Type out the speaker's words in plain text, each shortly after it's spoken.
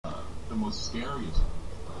the most scariest.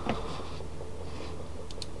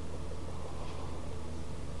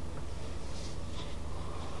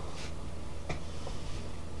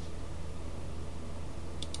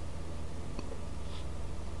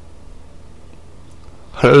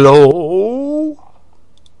 Hello.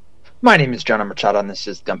 My name is John Machado, and this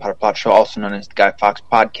is the Gunpowder Plot Show, also known as the Guy Fawkes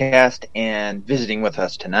Podcast. And visiting with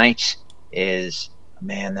us tonight is a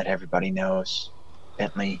man that everybody knows,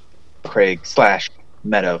 Bentley Craig /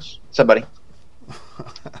 Meadows. What's up, buddy?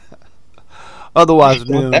 Otherwise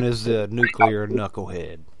known as the nuclear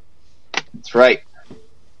knucklehead. That's right.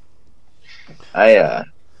 Yeah,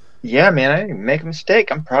 man, I didn't make a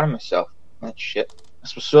mistake. I'm proud of myself. That shit.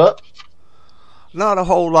 That's what's up. Not a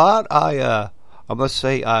whole lot. I must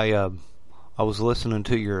say I was listening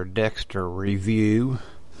to your Dexter review.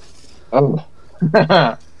 Oh.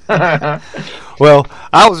 Well,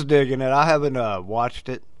 I was digging it. I haven't watched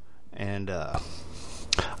it, and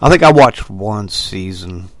I think I watched one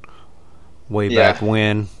season way back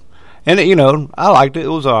when, and I liked it. It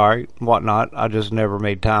was all right, whatnot. I just never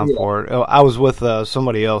made time for it. I was with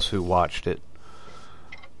somebody else who watched it,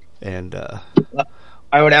 and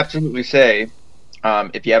I would absolutely say,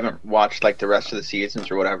 if you haven't watched like the rest of the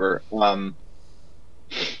seasons or whatever,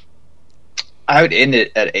 I would end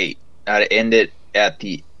it at 8. I'd end it at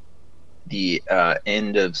the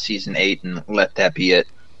end of season 8 and let that be it.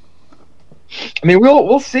 I mean,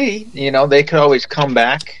 we'll see. They could always come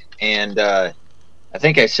back, and I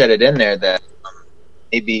think I said it in there that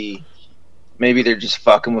maybe they're just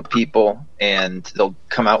fucking with people, and they'll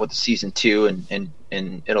come out with the season 2,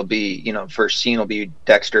 and it'll be first scene will be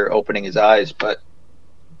Dexter opening his eyes, but.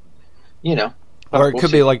 Or it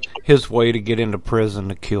could be like his way to get into prison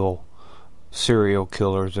to kill serial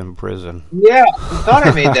killers in prison. Yeah, I thought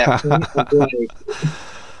I made that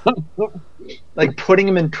point. Like putting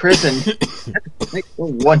him in prison, like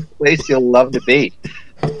one place he'll love to be.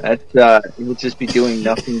 That he'll just be doing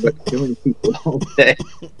nothing but killing people all day.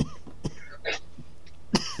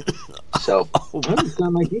 So, doesn't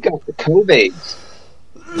sound like you got the COVIDs.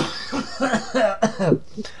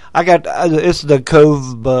 I got it's the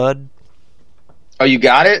Cove Bud. Oh, you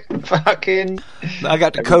got it? Fucking. I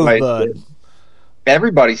got the Cove Bud.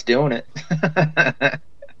 Everybody's doing it.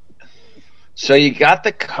 So you got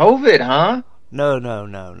the COVID, huh? No.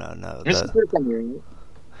 This is the first time hearing it.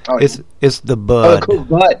 Oh, it's the Bud. Oh, the Cove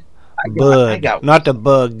Bud. Bud, I got not the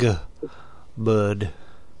bug. Bud.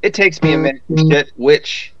 It takes me a minute to shit,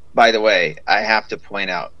 which, by the way, I have to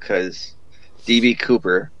point out, because DB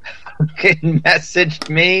Cooper messaged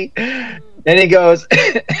me, and he goes,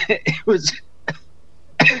 it was...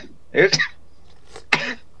 I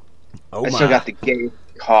still got the gayest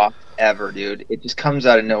cough ever, dude. It just comes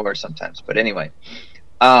out of nowhere sometimes. But anyway,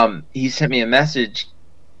 he sent me a message.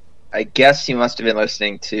 I guess he must have been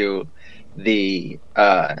listening to the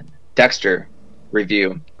Dexter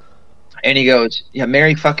review, and he goes, "Yeah,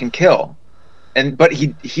 marry, fucking kill." But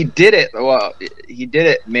he did it. Well, he did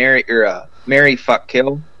it. Marry, fuck,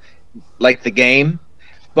 kill, like the game.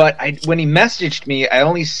 But when he messaged me, I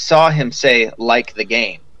only saw him say, like the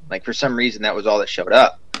game. Like, for some reason, that was all that showed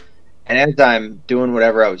up. And as I'm doing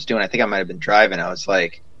whatever I was doing, I think I might have been driving, I was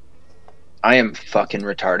like, I am fucking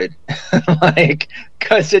retarded. Like,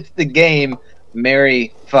 because it's the game,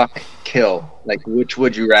 marry, fuck, kill. Like, which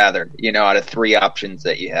would you rather, out of 3 options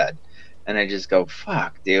that you had? And I just go,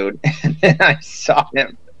 fuck, dude. And then I saw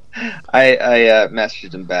him. I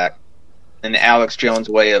messaged him back. And Alex Jones'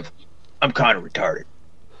 way of, I'm kind of retarded.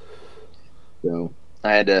 So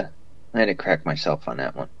I had to crack myself on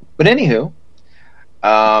that one. But anywho,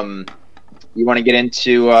 you want to get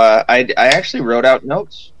into? I actually wrote out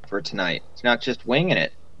notes for tonight. It's not just winging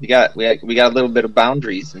it. We got a little bit of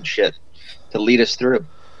boundaries and shit to lead us through.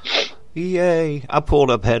 Yay! I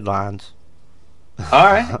pulled up headlines. All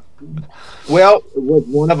right. Well, was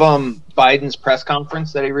one of them Biden's press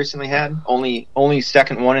conference that he recently had? Only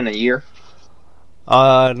second one in a year.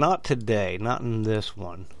 Not today. Not in this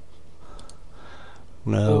one.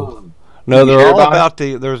 No, they're all about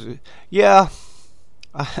there's. Yeah,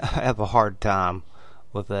 I have a hard time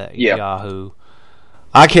with that Yahoo.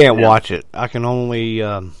 I can't watch it. I can only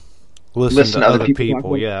listen to other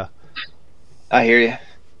people. Yeah, I hear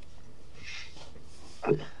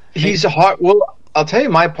you. He's a hard. Well, I'll tell you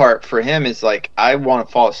my part for him is like I want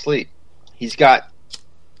to fall asleep. He's got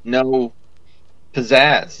no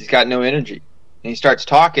pizzazz. He's got no energy, and he starts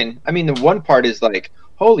talking. I mean, the one part is like,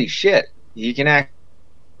 holy shit, you can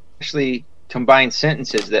actually combine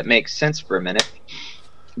sentences that make sense for a minute.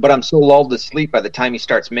 But I'm so lulled to sleep by the time he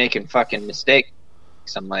starts making fucking mistakes.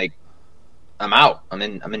 I'm like, I'm out. I'm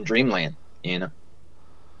in dreamland.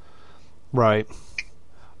 Right.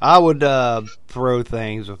 I would throw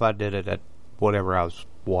things if I did it at whatever I was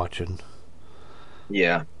watching.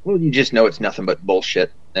 Yeah. Well, you just know it's nothing but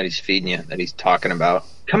bullshit that he's feeding you, that he's talking about.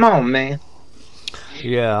 Come on, man.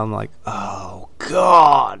 Yeah, I'm like, oh,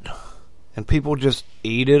 God. And people just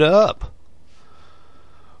eat it up.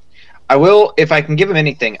 I will, if I can give him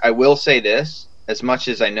anything, I will say this, as much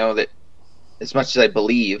as I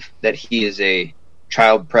believe that he is a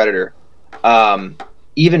child predator,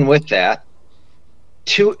 even with that,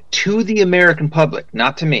 to the American public,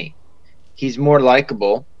 not to me, he's more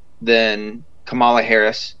likable than Kamala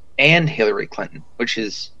Harris and Hillary Clinton, which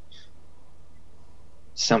is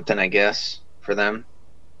something, I guess, for them,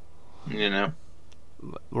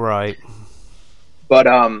 Right. But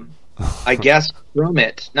I guess from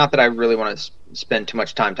it, not that I really want to spend too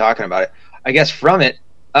much time talking about it, I guess from it,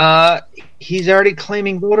 he's already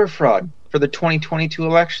claiming voter fraud for the 2022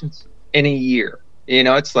 elections in a year.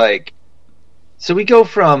 It's like, so we go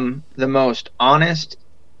from the most honest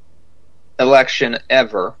election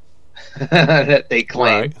ever that they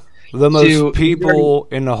claim. Right. The most people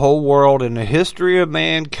in the whole world in the history of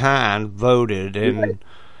mankind voted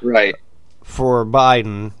right. for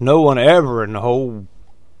Biden. No one ever in the whole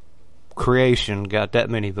creation got that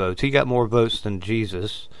many votes. He got more votes than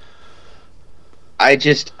Jesus.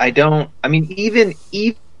 Even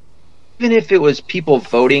if it was people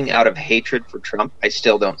voting out of hatred for Trump, I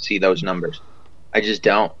still don't see those numbers. I just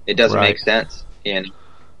don't. It doesn't make sense.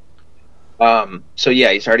 So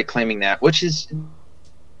yeah, he's already claiming that,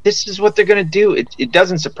 this is what they're going to do. It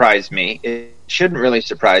doesn't surprise me. It shouldn't really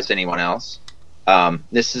surprise anyone else.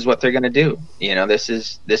 This is what they're going to do. This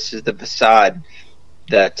is the facade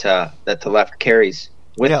that the left carries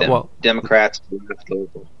with them. Well, Democrats, left,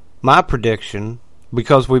 local. My prediction,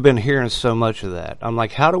 because we've been hearing so much of that, I'm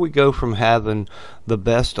like, how do we go from having the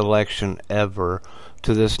best election ever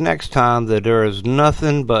to this next time that there is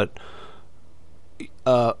nothing but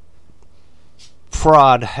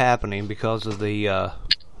fraud happening because of the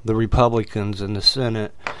Republicans in the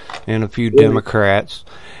Senate and a few Democrats?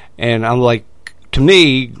 And I'm like, to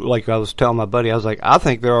me, like I was telling my buddy, I was like, I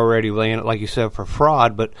think they're already laying it, like you said, for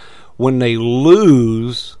fraud, but when they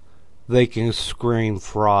lose, they can scream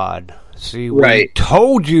fraud. See, we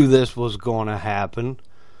told you this was going to happen.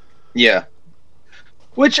 Yeah.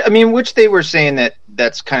 Which they were saying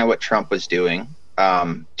that's kind of what Trump was doing,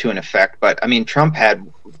 to an effect. But, Trump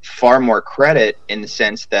had far more credit in the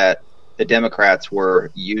sense that the Democrats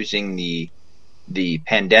were using the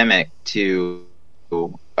pandemic to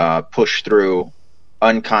push through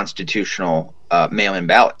unconstitutional mail-in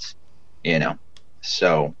ballots,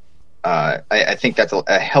 So I think that's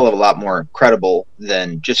a hell of a lot more credible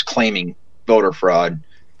than just claiming voter fraud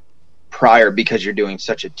prior, because you're doing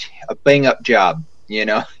such a bang-up job.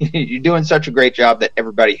 You're doing such a great job that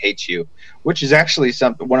everybody hates you, which is actually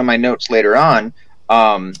one of my notes later on,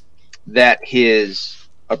 that his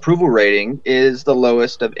approval rating is the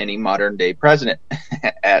lowest of any modern-day president.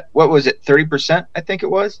 At, what was it, 30%, I think it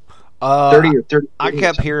was? 30 or 30. I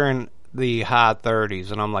kept hearing the high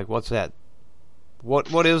 30s, and I'm like, what's that?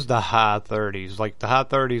 What is the high 30s? Like, the high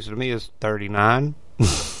 30s to me is 39. But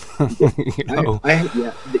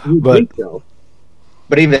think so.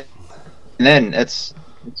 But even then, it's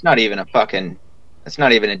not even a fucking. It's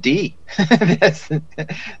not even a D.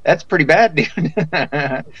 that's pretty bad, dude.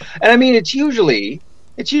 And it's usually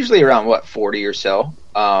around what, 40 or so.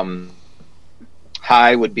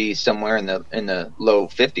 High would be somewhere in the low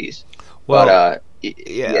 50s. Well,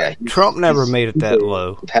 but, Trump never made it that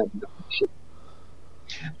low.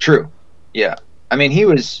 True. Yeah. He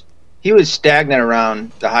was stagnant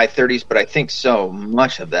around the high 30s, but I think so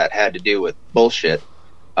much of that had to do with bullshit.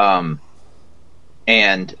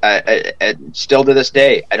 And still to this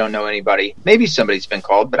day, I don't know anybody. Maybe somebody's been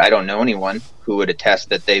called, but I don't know anyone who would attest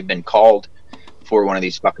that they've been called for one of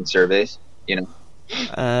these fucking surveys.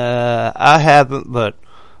 I haven't, but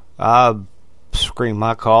I screen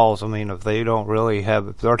my calls. If they don't really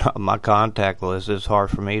if they're not on my contact list, it's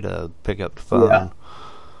hard for me to pick up the phone. Yeah.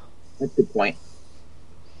 That's a good point.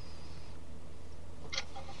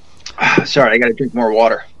 Sorry, I got to drink more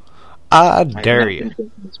water. I dare you.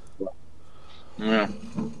 Yeah.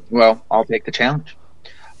 Well, I'll take the challenge.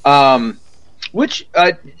 Which,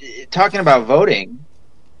 talking about voting,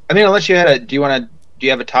 unless you had do you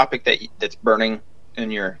have a topic that's burning in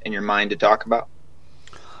your mind to talk about?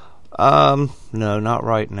 No, not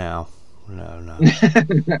right now. No.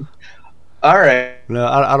 All right. No,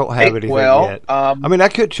 I don't have anything yet.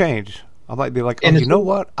 That could change. I might be like, you know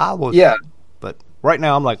what? I was. Yeah. But right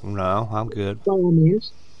now, I'm like, no, I'm good.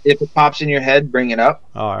 If it pops in your head, bring it up.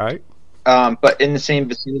 All right. But in the same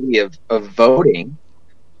vicinity of voting,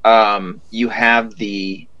 you have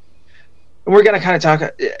the we're going to kind of talk.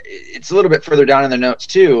 It's a little bit further down in the notes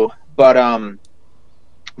too, but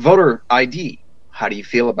voter ID. How do you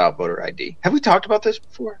feel about voter ID? Have we talked about this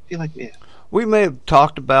before? I feel like we may have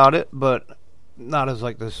talked about it, but not as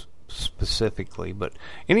like this specifically. But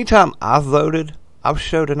anytime I've voted, I've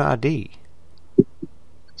showed an ID.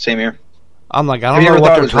 Same here. I'm like, I don't know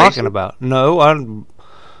what they're talking about. No, I'm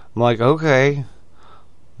like, okay,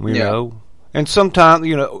 you know. And sometimes,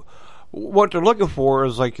 you know, what they're looking for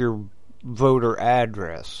is like your voter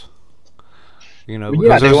address. You know,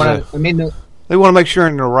 yeah, they want to. I mean, they want to make sure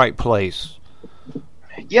you're in the right place.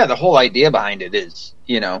 Yeah, the whole idea behind it is,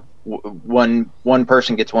 you know, one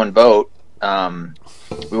person gets one vote. We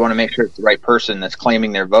want to make sure it's the right person that's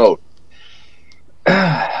claiming their vote.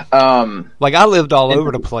 Like I lived all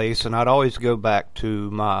over the place, and I'd always go back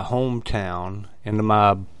to my hometown, into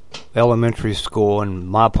my elementary school in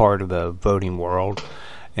my part of the voting world,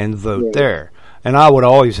 and vote there. And I would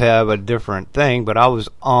always have a different thing, but I was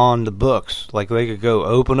on the books. Like they could go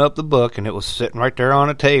open up the book, and it was sitting right there on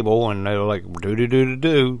a table, and they were like,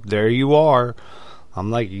 do. There you are. I'm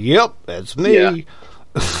like, yep, that's me.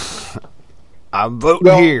 Yeah. I'm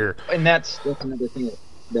voting here. And that's another thing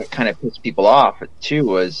that kind of pissed people off too.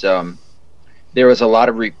 Was there was a lot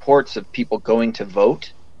of reports of people going to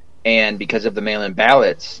vote, and because of the mail-in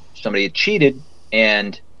ballots, somebody had cheated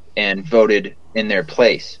and voted in their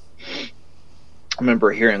place. I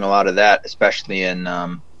remember hearing a lot of that, especially in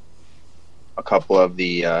a couple of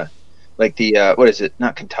the what is it?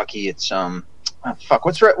 Not Kentucky. It's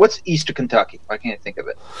what's east of Kentucky? I can't think of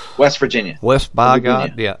it. West Virginia. West by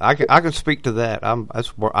God, yeah. I can speak to that.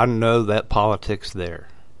 That's where I know that politics there.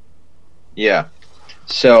 Yeah.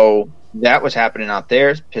 So that was happening out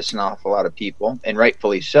there, pissing off a lot of people, and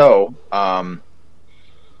rightfully so. I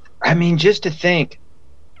mean, just to think,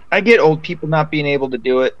 I get old people not being able to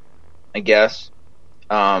do it, I guess.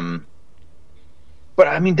 But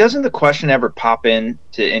I mean, doesn't the question ever pop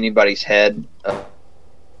into anybody's head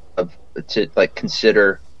to like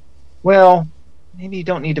consider, well, maybe you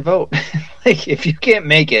don't need to vote. Like if you can't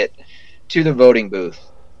make it to the voting booth,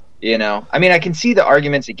 you know, I mean, I can see the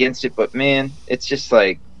arguments against it, but man, it's just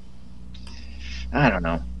like, I don't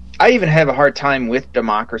know. I even have a hard time with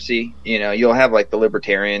democracy. You know, you'll have like the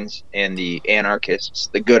libertarians and the anarchists,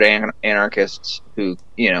 the good anarchists who,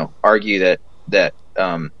 you know, argue that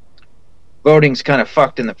voting's kind of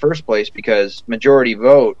fucked in the first place because majority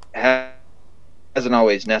vote hasn't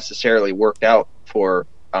always necessarily worked out for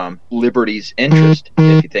liberty's interest,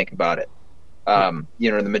 if you think about it.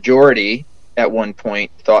 You know, the majority at one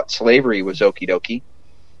point thought slavery was okie dokie.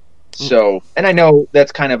 So, and I know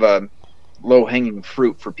that's kind of a low-hanging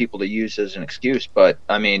fruit for people to use as an excuse, but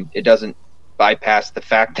I mean, it doesn't bypass the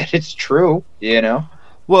fact that it's true, you know?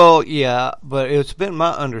 Well, yeah, but it's been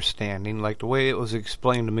my understanding, like the way it was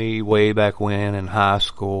explained to me way back when in high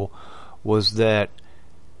school, was that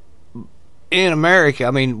in America,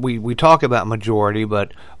 I mean, we talk about majority,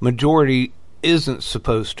 but majority isn't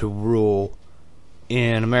supposed to rule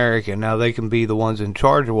in America. Now, they can be the ones in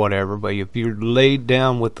charge or whatever, but if you're laid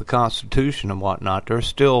down with the Constitution and whatnot, there's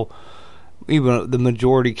still, even the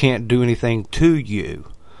majority can't do anything to you.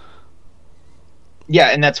 Yeah,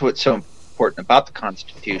 and that's what's so important about the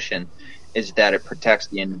Constitution is that it protects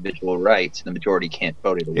the individual rights, and the majority can't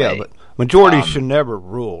vote it away. Yeah, but majority should never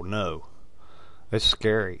rule, no. It's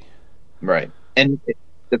scary. Right. And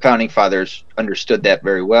the Founding Fathers understood that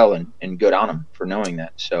very well, and good on them for knowing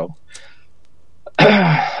that. So,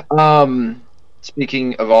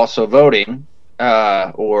 speaking of also voting,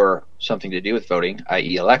 or something to do with voting,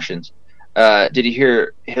 i.e. elections, did you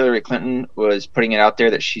hear Hillary Clinton was putting it out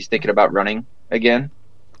there that she's thinking about running again?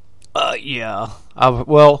 Yeah.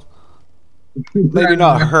 Well, maybe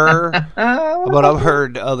not her, but I've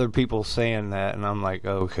heard other people saying that, and I'm like,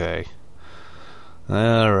 okay.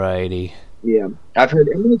 Alrighty. Yeah. I've heard,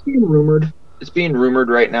 I mean, it's being rumored. It's being rumored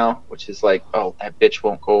right now, which is like, oh, that bitch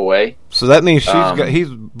won't go away. So that means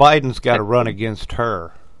Biden's got to run against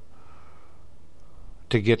her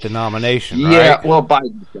to get the nomination, right? Yeah, well,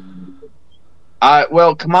 Biden's going to.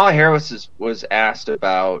 Well, Kamala Harris was asked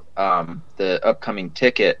about the upcoming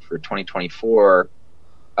ticket for 2024,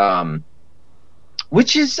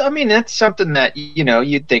 which is, I mean, that's something that, you know,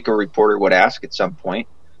 you'd think a reporter would ask at some point.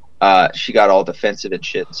 She got all defensive and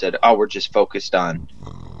shit and said, oh, we're just focused on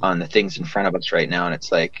the things in front of us right now. And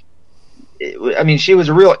it's like, I mean, she was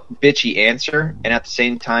a real bitchy answer. And at the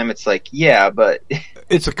same time, it's like, yeah, but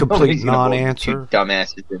it's a complete non-answer.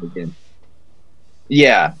 Dumbasses again.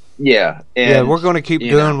 Yeah. Yeah. And, yeah, we're going to keep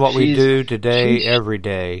doing what we do today, every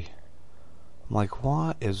day. I'm like,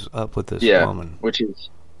 what is up with this woman? Which is,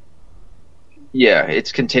 Yeah,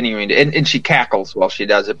 it's continuing to, and she cackles while she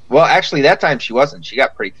does it. Well, actually, that time she wasn't. She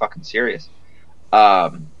got pretty fucking serious.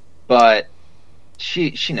 But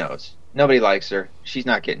she knows nobody likes her. She's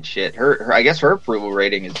not getting shit. Her I guess her approval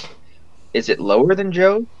rating is it lower than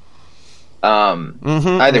Joe?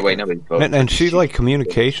 Either way, nobody's voting. And she's like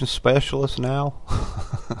communication specialist now.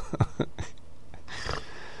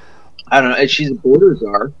 I don't know. She's a border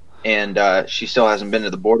czar, and she still hasn't been to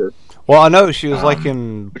the border. Well, I know she was like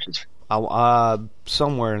in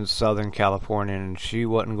somewhere in Southern California, and she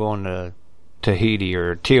wasn't going to Tahiti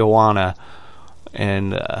or Tijuana,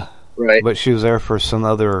 and right. But she was there for some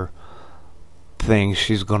other thing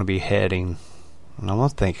she's going to be heading, and I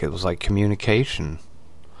don't think it was like communication.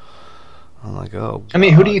 I'm like, oh. God. I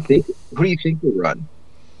mean, who do you think will run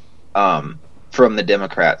from the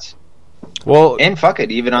Democrats? Well, and fuck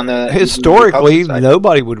it, even on the historically,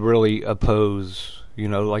 nobody would really oppose. You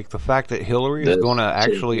know, like the fact that Hillary is going to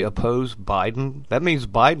actually oppose Biden. That means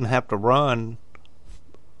Biden have to run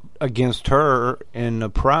against her in the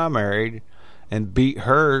primary and beat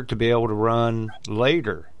her to be able to run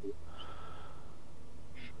later.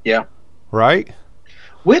 Yeah. Right?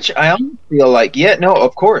 Which I almost feel like, yeah, no,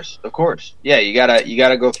 of course. Yeah, you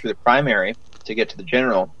gotta go through the primary to get to the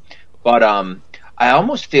general. But I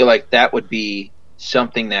almost feel like that would be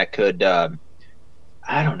something that could,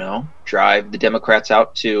 I don't know, drive the Democrats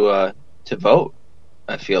out to vote.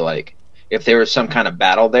 I feel like if there was some kind of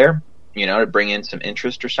battle there, you know, to bring in some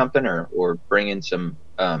interest or something, or bring in some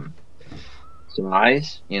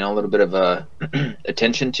eyes, you know, a little bit of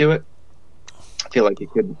attention to it. I feel like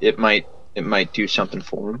it might do something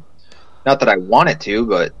for them. Not that I want it to,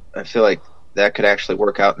 but I feel like that could actually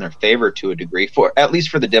work out in their favor to a degree, for at least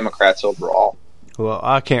for the Democrats overall. Well,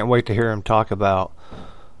 I can't wait to hear them talk about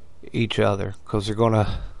each other, because they're going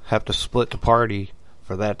to have to split the party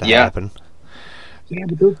for that to happen. Yeah,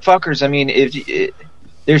 but those fuckers, I mean,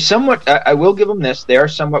 they're somewhat, I will give them this, they are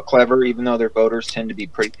somewhat clever, even though their voters tend to be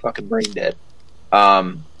pretty fucking brain dead.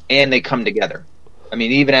 And they come together. I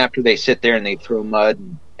mean, even after they sit there and they throw mud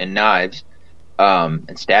and knives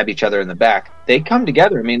and stab each other in the back, they come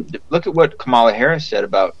together. I mean, look at what Kamala Harris said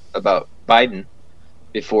about Biden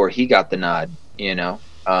before he got the nod, you know,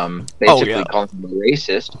 basically calling him a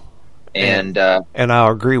racist. And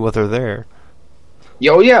I'll agree with her there.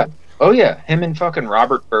 Oh yeah, him and fucking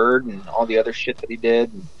Robert Byrd and all the other shit that he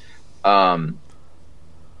did. I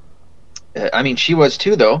mean, she was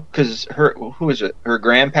too, though, because who was it? Her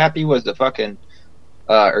grandpappy was the fucking,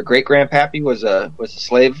 her great grandpappy was a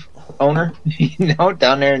slave owner, you know,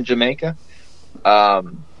 down there in Jamaica.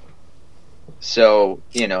 So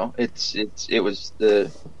you know, it was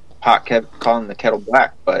the pot kept calling the kettle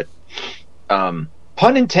black, but pun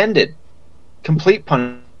intended, complete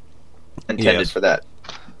pun intended for that.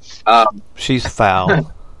 She's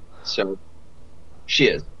foul. So she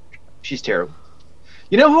is. She's terrible.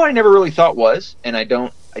 You know who I never really thought was, and I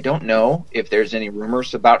don't know if there's any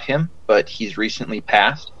rumors about him, but he's recently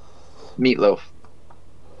passed. Meatloaf.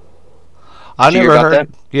 I never heard that.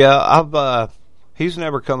 Yeah, he's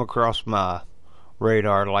never come across my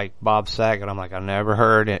radar like Bob Saget. I'm like, I never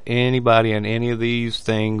heard anybody in any of these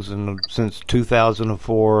things since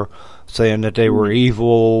 2004 saying that they were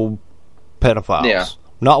evil pedophiles. Yeah.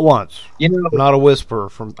 Not once. You know, not a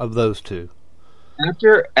whisper of those two.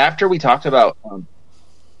 After we talked about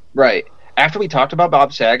right. After we talked about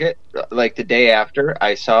Bob Saget, like the day after,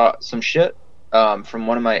 I saw some shit from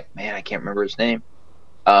one of my, I can't remember his name.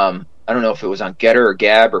 I don't know if it was on Getter or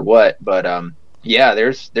Gab or what, but yeah,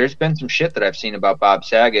 there's been some shit that I've seen about Bob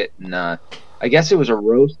Saget, and I guess it was a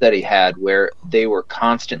roast that he had where they were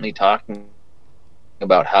constantly talking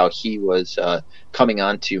about how he was coming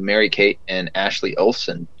on to Mary Kate and Ashley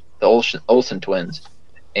Olsen, the Olsen twins,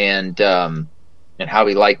 and how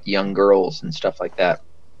he liked young girls and stuff like that.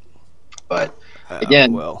 But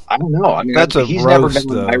again, I don't know. I mean, he's roast, never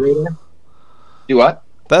been on my radar. Do what?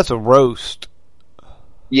 That's a roast.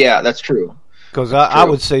 Yeah, that's true. Because I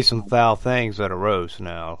would say some foul things at a roast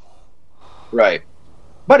now. Right.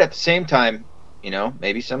 But at the same time, you know,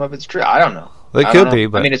 maybe some of it's true. I don't know. It could be,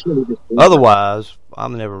 but I mean, it's really just otherwise,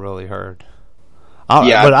 I've never really heard.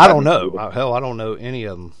 But I don't know. Hell, I don't know any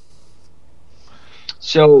of them.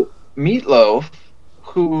 So, Meatloaf,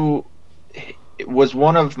 who was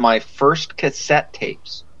one of my first cassette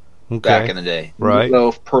tapes back in the day. Right.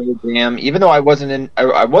 Meatloaf, Pearl Jam. Even though I wasn't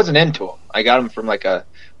into them. I got them from like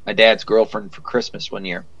my dad's girlfriend for Christmas one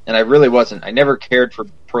year, and I really wasn't. I never cared for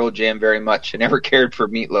Pearl Jam very much. I never cared for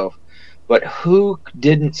Meatloaf. But who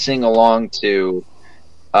didn't sing along to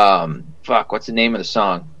what's the name of the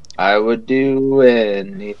song? I would do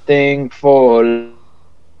anything for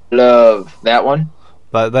love. That one?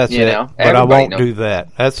 But that's it. Know, but I won't do that.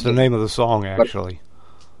 That's the name of the song, actually.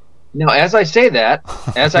 Now, as I say that,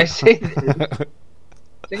 saying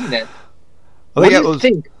that, what do you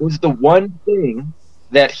think was the one thing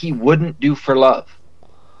that he wouldn't do for love?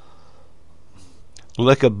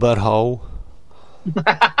 Lick a butthole. What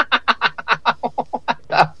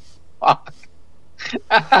the fuck?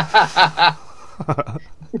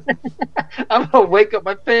 I'm gonna wake up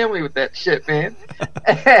my family with that shit, man.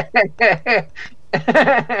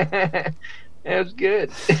 That was good.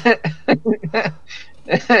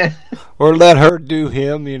 Or let her do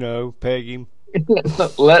him, peg him.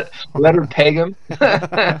 let her peg him.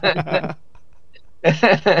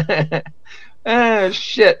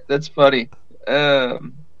 Shit, that's funny.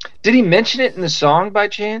 Did he mention it in the song by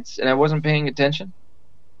chance, and I wasn't paying attention?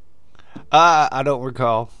 I don't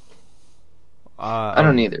recall. I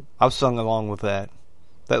don't either. I've sung along with that.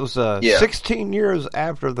 That was 16 years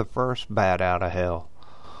after the first Bat Out of Hell.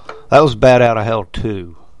 That was Bat Out of Hell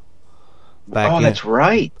 2. That's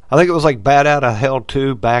right. I think it was like Bat Out of Hell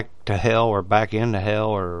 2, Back to Hell, or Back into Hell,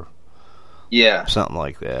 or something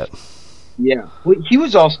like that. Yeah. Well, he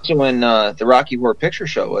was also in the Rocky Horror Picture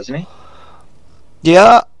Show, wasn't he?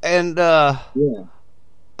 Yeah, and I'd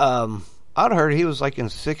heard he was like in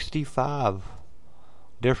 65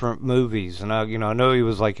 different movies, and I know he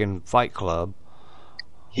was like in Fight Club.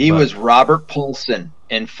 He was Robert Paulson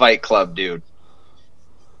in Fight Club, dude.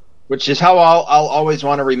 Which is how I'll always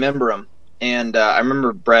want to remember him. And I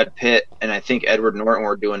remember Brad Pitt and I think Edward Norton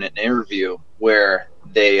were doing an interview where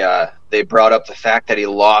they brought up the fact that he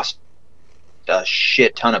lost a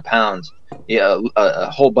shit ton of pounds,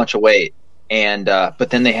 a whole bunch of weight, and but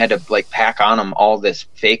then they had to like pack on him all this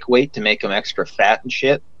fake weight to make him extra fat and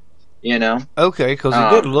shit. Okay, because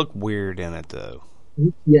he did look weird in it though.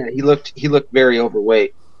 Yeah, he looked very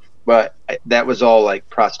overweight, but that was all like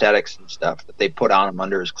prosthetics and stuff that they put on him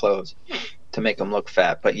under his clothes to make him look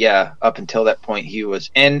fat. But yeah, up until that point he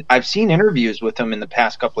was, and I've seen interviews with him in the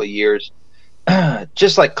past couple of years,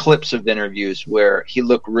 just like clips of interviews where he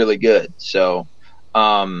looked really good. So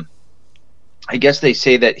I guess they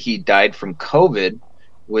say that he died from COVID,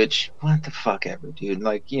 which, what the fuck ever, dude.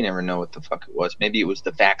 Like, you never know what the fuck it was. Maybe it was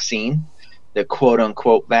the vaccine, the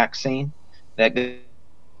quote-unquote vaccine that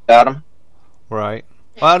got him. Right.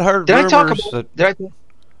 Well, I'd heard rumors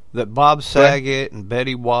that Bob Saget and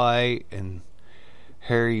Betty White and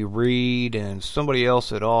Harry Reid and somebody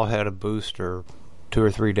else had all had a booster 2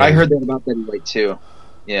 or 3 days. I heard that about Betty White too.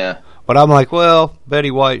 Yeah. But I'm like, well,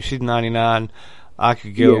 Betty White, she's 99. I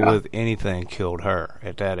could go with anything killed her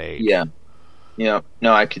at that age. Yeah. Yeah.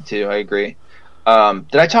 No, I could too. I agree.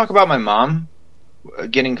 Did I talk about my mom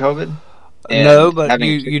getting COVID? No, but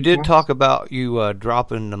you did talk about you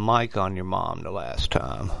dropping the mic on your mom the last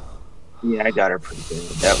time. Yeah, I got her pretty good.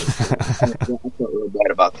 That was, I felt real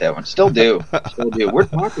bad about that one. Still do. We're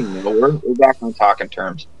talking though. We're back on talking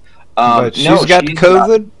terms. But she's got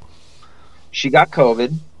COVID? She got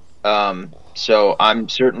COVID. So I'm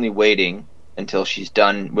certainly waiting until she's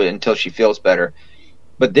done, until she feels better.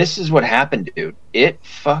 But this is what happened, dude. It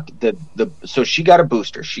fucked so she got a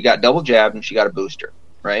booster. She got double jabbed and she got a booster,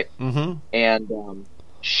 right? Mm-hmm. And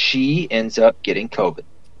she ends up getting COVID.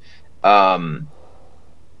 And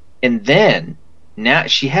then now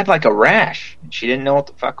she had like a rash. She didn't know what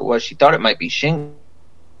the fuck it was. She thought it might be shingles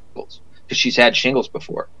because she's had shingles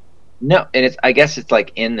before. No, and I guess it's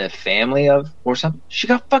like in the family of or something. She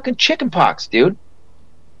got fucking chicken pox, dude.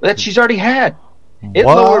 That she's already had. It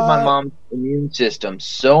lowered my mom's immune system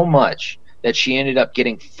so much that she ended up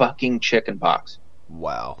getting fucking chicken pox.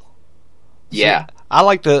 Wow. Yeah. See, I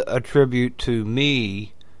like to attribute to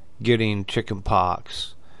me getting chicken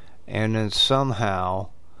pox and then somehow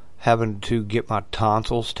having to get my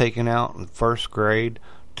tonsils taken out in first grade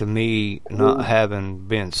to me not having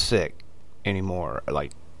been sick anymore,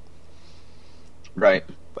 like right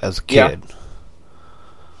as a kid.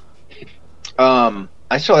 Yeah.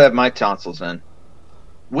 I still have my tonsils in,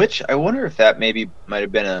 which I wonder if that maybe might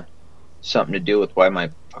have been something to do with why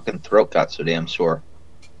my fucking throat got so damn sore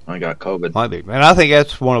when I got COVID. Might be, man. I think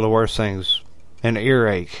that's one of the worst things, an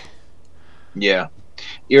earache. Yeah,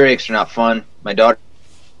 earaches are not fun. My daughter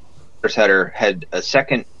had a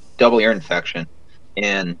second double ear infection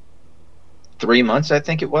in 3 months, I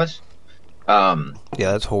think it was. Yeah,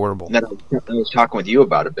 that's horrible. That I was talking with you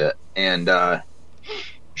about a bit, and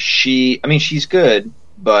she's good,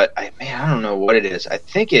 but I don't know what it is. I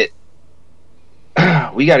think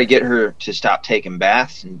we got to get her to stop taking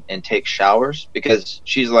baths and take showers because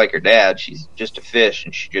she's like her dad. She's just a fish,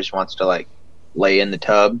 and she just wants to like lay in the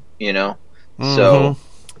tub, Mm-hmm. So,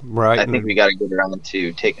 right. I think we got to get her on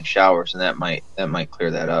to taking showers, and that might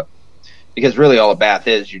clear that up. Because really all a bath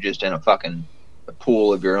is, you're just in a fucking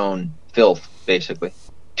pool of your own filth, basically.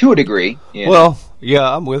 To a degree. Well,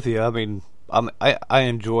 yeah, I'm with you. I mean, I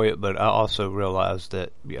enjoy it, but I also realize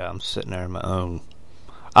that, yeah, I'm sitting there in my own.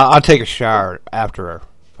 I take a shower after.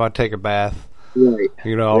 If I take a bath, right.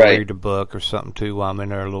 I'll read a book or something too while I'm in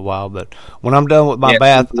there a little while. But when I'm done with my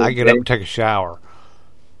bath, I get up and take a shower.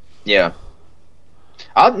 Yeah.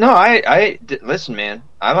 I listen, man.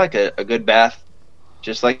 I like a good bath,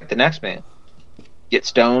 just like the next man. Get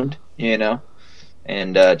stoned,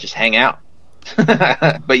 and just hang out.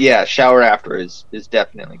 But yeah, shower after is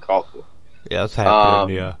definitely called for. Yeah, that's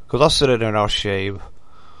happening. Yeah, because I'll sit in there and I'll shave.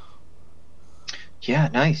 Yeah,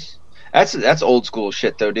 nice. That's old school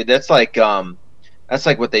shit though, dude. That's like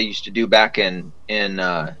what they used to do back in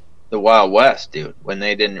the Wild West, dude. When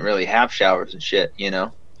they didn't really have showers and shit,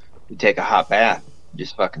 You take a hot bath,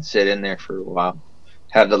 just fucking sit in there for a while.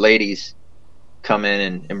 Have the ladies come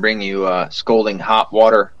in and bring you scalding hot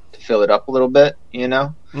water to fill it up a little bit,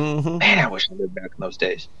 Mm-hmm. Man, I wish I lived back in those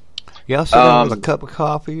days. Yeah, I sit down with a cup of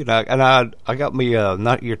coffee, and I got me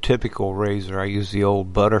not your typical razor. I use the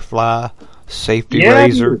old Butterfly safety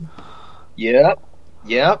razor. Dude. Yep.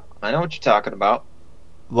 I know what you're talking about.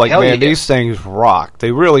 Like, hell, man, these things rock.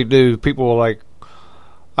 They really do. People were like,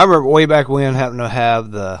 I remember way back when having to have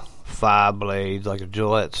the 5 blades, like a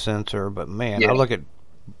Gillette sensor, but man, I look at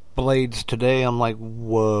blades today, I'm like,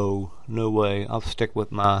 whoa, no way. I'll stick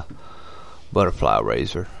with my Butterfly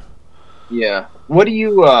razor. Yeah. What do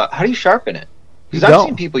you? How do you sharpen it? Because I've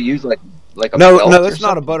seen people use like a no, it's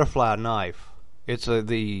not a Butterfly knife. It's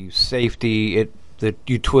the safety. That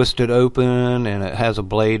you twist it open and it has a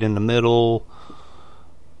blade in the middle.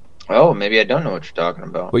 Oh, maybe I don't know what you're talking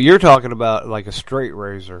about. But you're talking about like a straight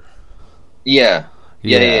razor. Yeah.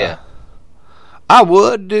 I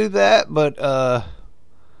would do that, but better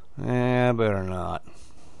not.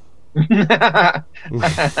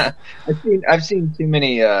 I've seen too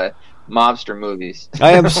many mobster movies.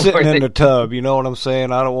 I am sitting in the tub, you know what I'm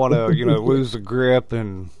saying? I don't want to, lose the grip,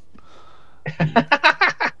 and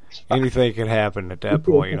anything can happen at that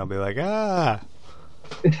point. I'll be like, I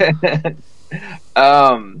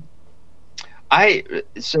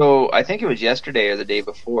think it was yesterday or the day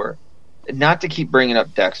before. Not to keep bringing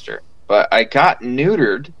up Dexter, but I got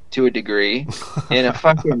neutered to a degree in a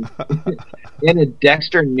fucking in a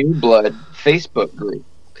Dexter New Blood Facebook group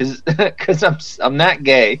because I'm that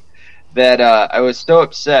gay that I was so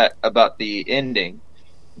upset about the ending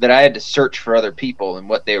that I had to search for other people and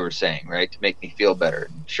what they were saying, right, to make me feel better.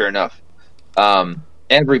 And sure enough,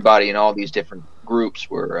 everybody in all these different groups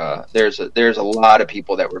were there's a lot of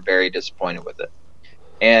people that were very disappointed with it,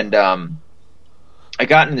 and I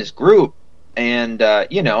got in this group, and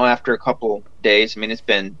after a couple days, I mean, it's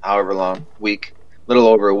been however long, little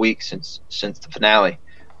over a week since the finale.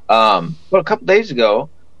 But a couple days ago,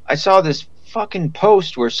 I saw this fucking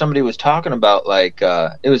post where somebody was talking about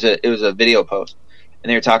it was a video post, and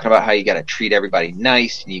they were talking about how you got to treat everybody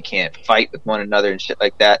nice and you can't fight with one another and shit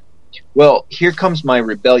like that. Well, here comes my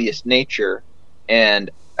rebellious nature, and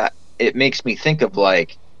it makes me think of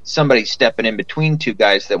like somebody stepping in between two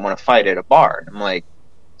guys that want to fight at a bar. And I'm like,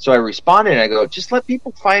 so I responded and I go, just let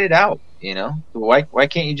people fight it out, Why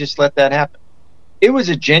can't you just let that happen? It was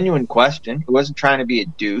a genuine question. It wasn't trying to be a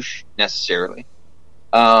douche necessarily.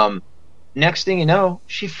 Next thing you know,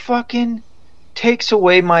 she fucking takes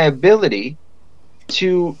away my ability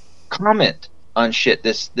to comment on shit.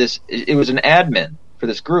 It was an admin for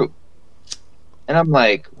this group. And I'm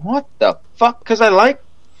like, what the fuck? Because I like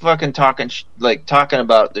fucking talking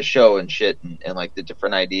about the show and shit and like the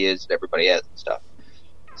different ideas that everybody has and stuff.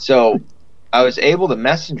 So I was able to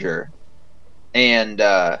message her, and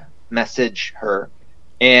I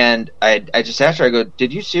just asked her, I go,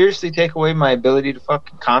 did you seriously take away my ability to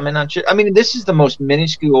fucking comment on shit? I mean, this is the most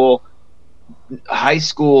minuscule high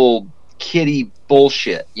school kiddie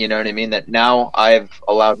bullshit, you know what I mean, that now I've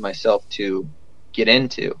allowed myself to get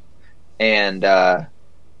into. And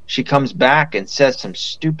she comes back and says some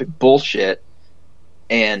stupid bullshit,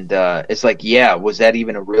 and it's like, yeah, was that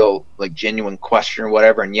even a real, like, genuine question or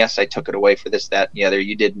whatever? And yes, I took it away for this, that, and the other.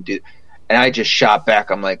 You didn't do. And I just shot back.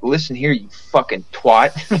 I'm like, listen here, you fucking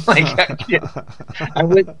twat. I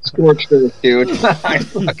went scorched earth, dude. I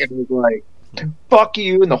fucking was like, fuck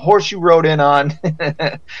you, and the horse you rode in on.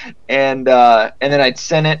 and then I'd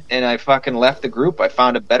sent it, and I fucking left the group. I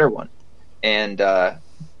found a better one. And,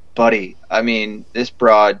 buddy, I mean, this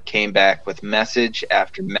broad came back with message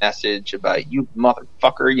after message about, you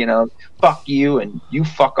motherfucker, fuck you, and you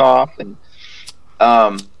fuck off. And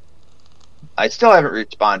I still haven't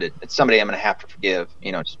responded. It's somebody I'm going to have to forgive,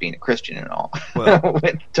 just being a Christian and all. Well,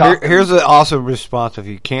 here's an awesome response. If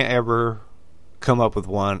you can't ever come up with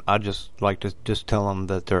one, I just like to just tell them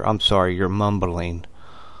that I'm sorry, you're mumbling.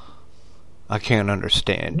 I can't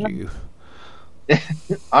understand you.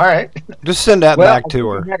 All right. Just send that back to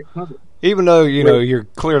her. Even though, you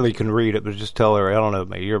clearly can read it, but just tell her, I don't know,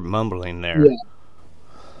 man, you're mumbling there.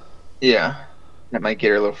 Yeah. That might get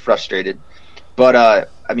her a little frustrated. But,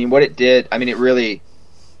 what it did, it really,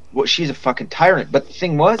 she's a fucking tyrant. But the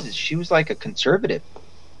thing is she was like a conservative,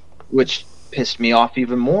 which pissed me off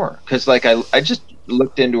even more. Because, I just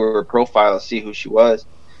looked into her profile to see who she was.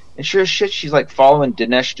 And sure as shit, she's, following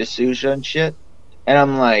Dinesh D'Souza and shit. And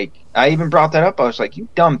I'm like, I even brought that up. I was like, you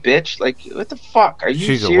dumb bitch. What the fuck? Are you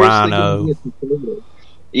She's seriously a rhino.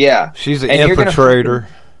 Yeah. She's an infiltrator.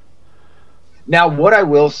 Now, what I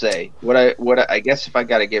will say, what I guess if I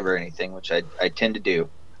got to give her anything, which I tend to do,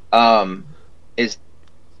 is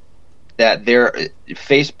that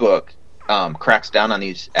Facebook cracks down on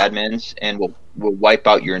these admins and will wipe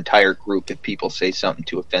out your entire group if people say something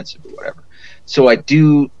too offensive or whatever. So I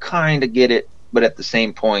do kind of get it, but at the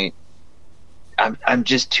same point, I'm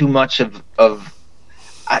just too much of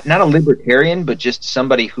not a libertarian, but just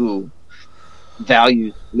somebody who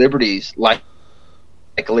values liberties like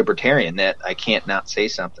a libertarian, that I can't not say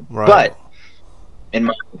something. Right. But in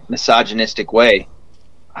my misogynistic way,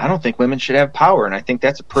 I don't think women should have power, and I think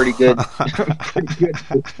that's a pretty good,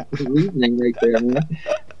 reasoning right there.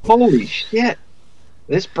 Holy shit,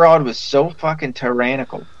 this broad was so fucking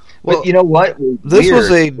tyrannical. Well, but you know what? This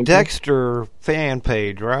was a Dexter fan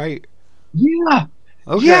page, right? Yeah.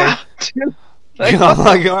 Okay. Yeah. I'm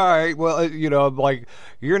like, all right, well, I'm like,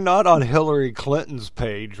 you're not on Hillary Clinton's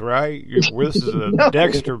page, right? This is a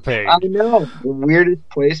Dexter page. I know. The weirdest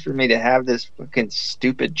place for me to have this fucking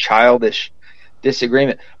stupid, childish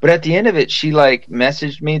disagreement. But at the end of it, she,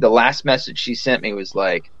 messaged me. The last message she sent me was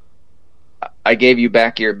like, I gave you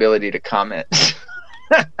back your ability to comment.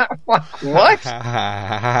 What?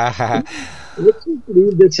 Let's just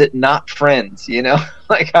leave this at not friends, I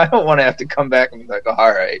don't want to have to come back and be like,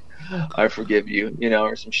 all right, I forgive you,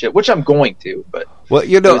 or some shit, which I'm going to. But well,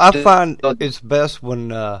 I find it's best when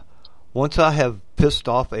once I have pissed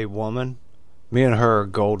off a woman, me and her are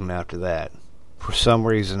golden after that. For some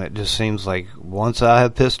reason, it just seems like once I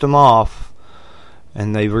have pissed them off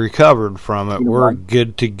and they've recovered from it, we're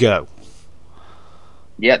good to go.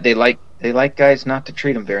 Yeah, they like guys not to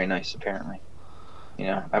treat them very nice, apparently.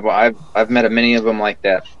 I've met many of them like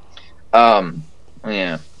that.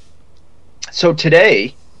 Yeah. So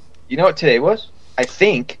today, you know what today was? I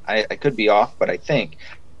think I could be off, but I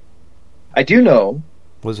do know.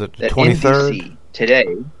 Was it the 23rd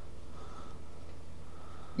today?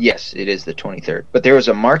 Yes, it is the 23rd. But there was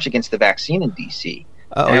a march against the vaccine in DC.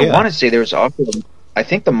 Oh, and I want to say there was also, I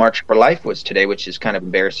think the March for Life was today, which is kind of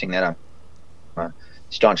embarrassing that I'm a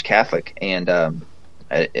staunch Catholic, and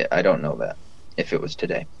I don't know that if it was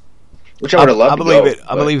today. Which I would have loved to go.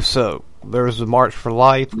 I believe so. There was a March for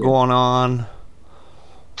Life going on,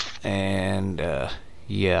 and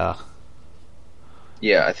yeah.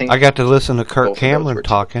 Yeah, I think I got to listen to Kirk Cameron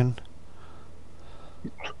talking.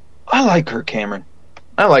 I like Kirk Cameron.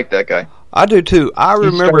 I like that guy. I do too. I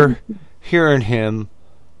remember hearing him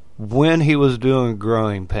when he was doing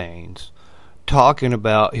Growing Pains, talking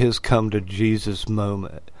about his come to Jesus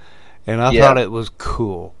moment, and I thought it was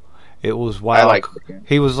cool. It was wild.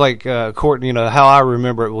 He was like, Courtney, how I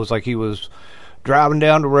remember it was like he was driving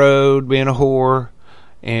down the road, being a whore,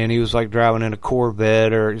 and he was like driving in a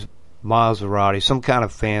Corvette or Maserati, some kind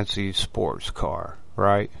of fancy sports car,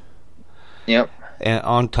 right? Yep. And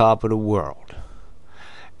on top of the world.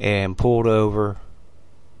 And pulled over,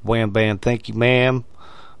 wham bam, thank you ma'am.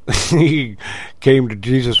 He came to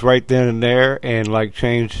Jesus right then and there and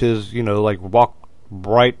changed his, walked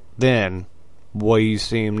right then the way you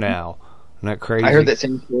see him now. Isn't that crazy? I heard that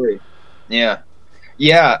same story. Yeah.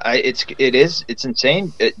 Yeah, it's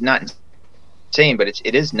insane. Not insane, but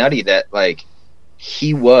it is nutty that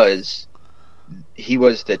he was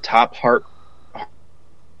the top heartthrob,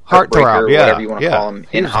 whatever you want to call him,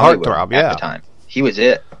 in Hollywood at the time. He was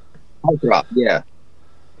it. Heartthrob, yeah.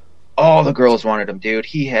 All the girls wanted him, dude.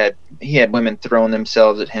 He had women throwing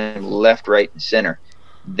themselves at him left, right, and center.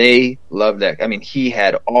 They loved that. I mean, he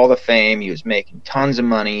had all the fame. He was making tons of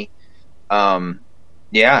money.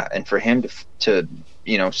 Yeah, and for him to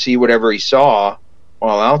see whatever he saw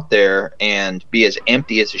while out there and be as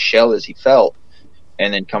empty as a shell as he felt,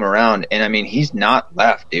 and then come around. And I mean, he's not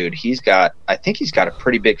left, dude. I think he's got a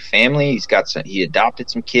pretty big family. He adopted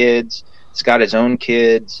some kids. He's got his own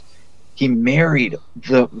kids. He married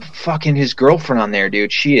his girlfriend on there,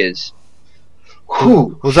 dude. She is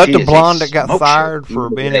Whew, was that the blonde that got fired for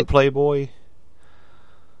being in Playboy?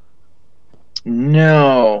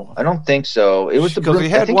 No, I don't think so. It was because he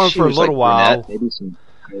had one for a little while. Maybe some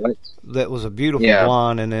highlights. That was a beautiful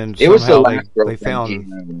blonde, and then somehow they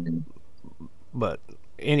found. But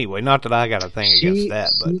anyway, not that I got a thing against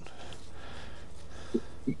that, but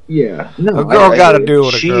yeah, no, a girl got to do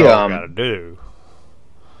what a girl got to do.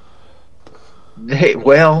 They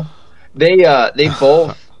both.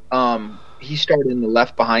 He started in the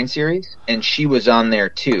Left Behind series, and she was on there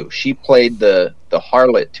too. She played the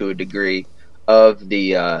harlot to a degree of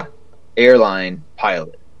the airline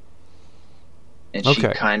pilot, and she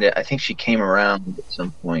I think she came around at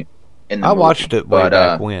some point in the movie. Watched it way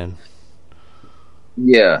back when.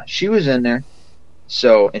 Yeah, she was in there.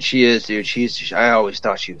 So, and she is, dude. I always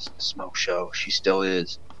thought she was a smoke show. She still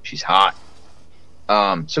is. She's hot.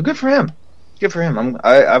 So good for him. Good for him.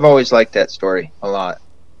 I've always liked that story a lot.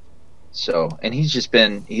 So, and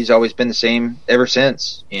he's always been the same ever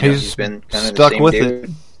since. You know, he's been kind of stuck the same with dude. it.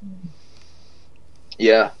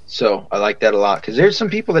 Yeah, so I like that a lot because there's some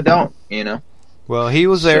people that don't, you know. Well, he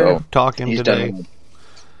was there talking today.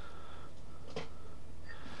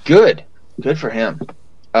 Good for him.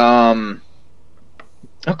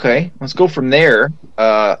 Okay, let's go from there.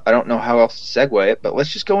 I don't know how else to segue it, but let's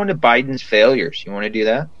just go into Biden's failures. You want to do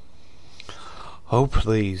that? Oh,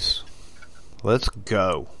 please. Let's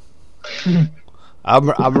go.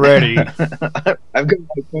 I'm ready. I've got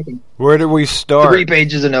Where do we start? 3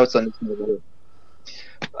 pages of notes on this movie.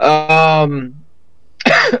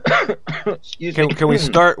 Excuse me. Can we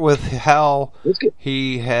start with how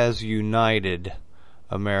he has united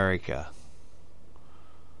America?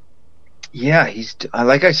 Yeah, he's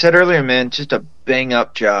like I said earlier, man, just a bang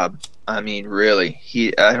up job. I mean, really,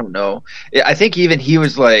 I don't know. I think even he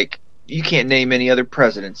was like, you can't name any other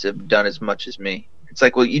presidents that have done as much as me. It's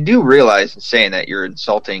like, well, you do realize in saying that you're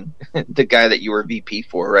insulting the guy that you were VP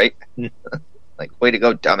for, right? Like, way to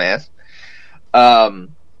go, dumbass.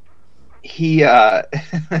 You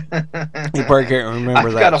probably can't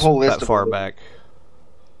remember that, a whole list that far back.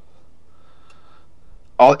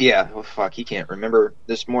 Oh yeah, well, fuck, he can't remember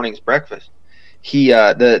this morning's breakfast. He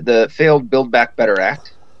the failed Build Back Better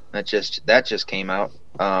Act that just came out.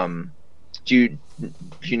 Do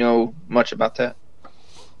you know much about that?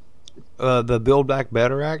 The Build Back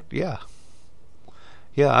Better Act, yeah.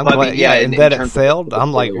 I'm glad. And that it failed.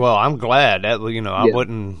 I'm like, well, I'm glad that I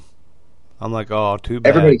wouldn't. I'm like, oh, too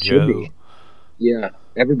bad, everybody Joe. Should be. Yeah,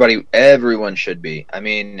 everyone should be. I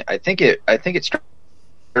mean, I think it started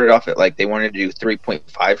off at like they wanted to do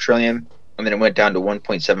 3.5 trillion, and then it went down to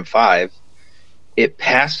 1.75. It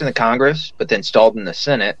passed in the Congress, but then stalled in the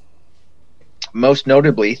Senate. Most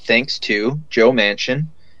notably, thanks to Joe Manchin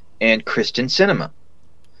and Kristen Sinema,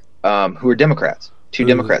 who are Democrats, two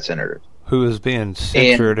Democrat senators, who is being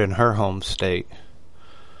censored in her home state.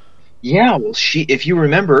 Yeah, well, if you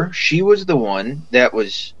remember, she was the one that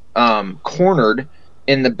was cornered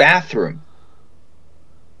in the bathroom.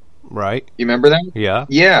 Right. You remember that? Yeah.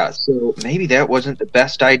 Yeah, so maybe that wasn't the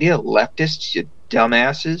best idea, leftists, you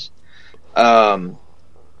dumbasses. But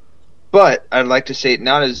I'd like to say,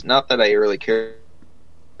 not that I really care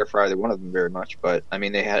for either one of them very much, but I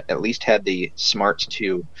mean, they at least had the smarts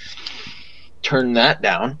to turn that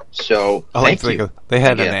down. So thank you. They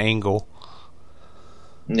had an angle.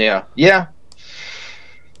 Yeah.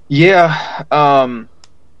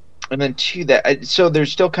 And then to that, so they're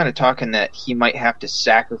still kind of talking that he might have to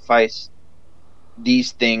sacrifice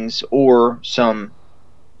these things or some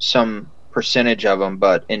percentage of them,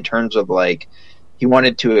 but in terms of like, he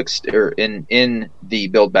wanted to in the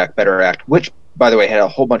Build Back Better Act, which by the way had a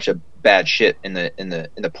whole bunch of bad shit in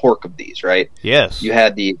the pork of these, right? Yes. You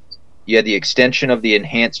had the extension of the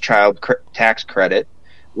enhanced child tax credit,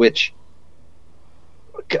 which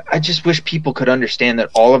I just wish people could understand that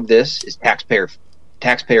all of this is taxpayer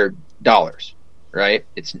dollars, right?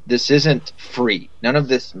 This isn't free. None of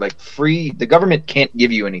this free. The government can't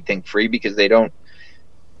give you anything free because they don't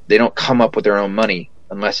come up with their own money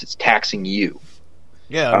unless it's taxing you.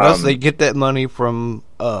 Yeah, unless they get that money from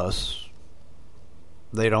us,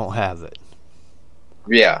 they don't have it.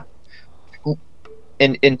 Yeah.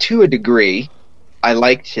 And to a degree, I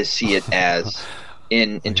like to see it as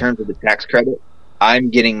in terms of the tax credit, I'm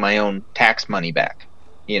getting my own tax money back.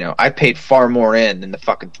 I paid far more in than the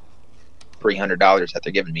fucking $300 that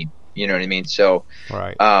they're giving me. You know what I mean? So,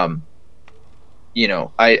 right. I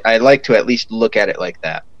like to at least look at it like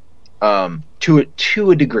that.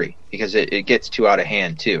 To a degree, because it gets too out of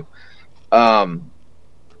hand too. They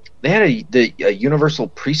had a universal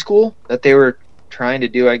preschool that they were trying to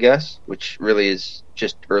do, I guess, which really is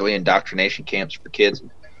just early indoctrination camps for kids.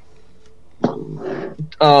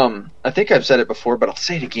 I think I've said it before, but I'll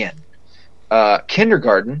say it again.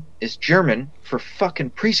 Kindergarten is German for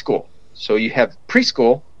fucking preschool. So you have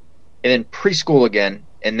preschool, and then preschool again,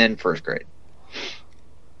 and then first grade.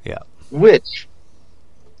 Yeah. Which,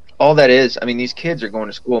 all that is, I mean, these kids are going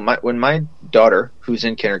to school. When my daughter, who's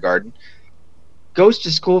in kindergarten, goes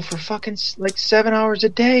to school for fucking like 7 hours a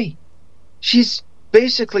day, she's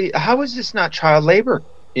basically, how is this not child labor?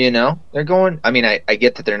 You know, they're going, I mean, I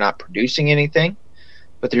get that they're not producing anything,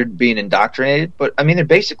 but they're being indoctrinated. But I mean, they're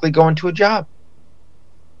basically going to a job.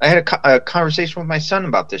 I had a conversation with my son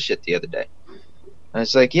about this shit the other day. I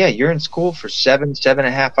was like, yeah, you're in school for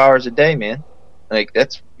 7.5 hours a day, man. Like,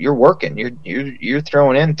 you're working. You're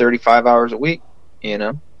throwing in 35 hours a week, you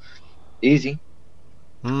know? Easy.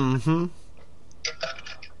 Mm-hmm.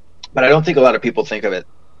 But I don't think a lot of people think of it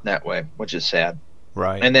that way, which is sad.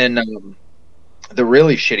 Right. And then the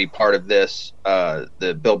really shitty part of this,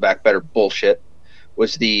 the Build Back Better bullshit,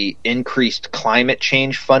 was the increased climate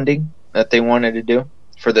change funding that they wanted to do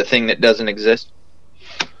for the thing that doesn't exist.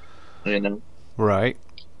 You know? Right.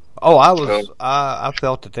 Oh, I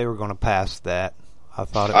felt that they were going to pass that.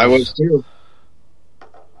 I was too.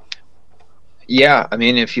 Yeah, I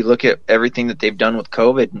mean, if you look at everything that they've done with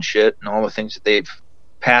COVID and shit, and all the things that they've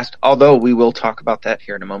passed, although we will talk about that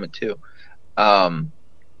here in a moment too.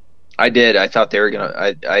 I thought they were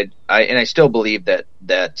gonna. And I still believe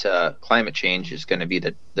that climate change is going to be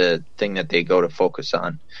the thing that they go to focus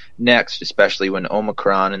on next, especially when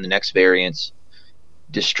Omicron and the next variants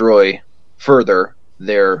destroy further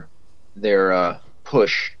their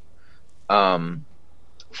push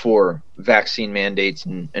for vaccine mandates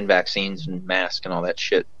and vaccines and masks and all that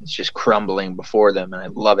shit. It's just crumbling before them, and I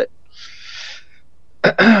love it.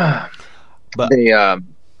 But they go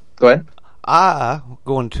ahead.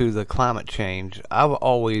 Going to the climate change, I've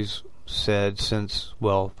always said since,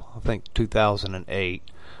 well, I think 2008,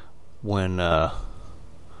 when Al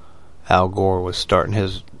Gore was starting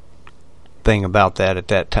his thing about that at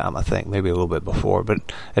that time, I think, maybe a little bit before, but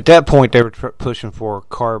at that point they were pushing for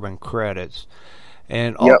carbon credits.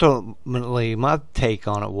 And ultimately, my take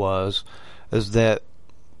on it is that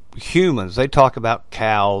humans, they talk about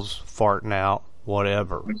cows farting out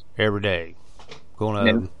whatever every day. Going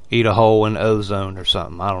to eat a hole in ozone or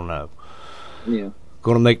something. I don't know. Yeah.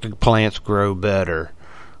 Going to make the plants grow better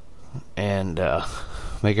and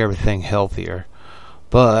make everything healthier.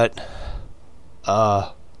 But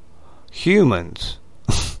humans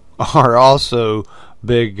are also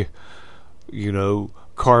big,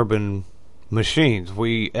 carbon machines.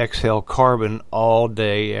 We exhale carbon all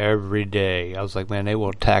day, every day. I was like, man, they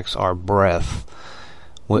will tax our breath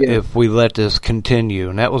if we let this continue.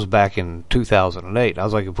 And that was back in 2008. I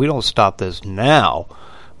was like, if we don't stop this now,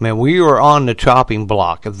 man, we are on the chopping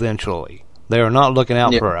block eventually. They are not looking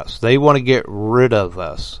out for us. They want to get rid of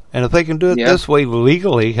us. And if they can do it this way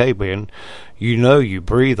legally, hey, man, you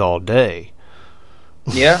breathe all day.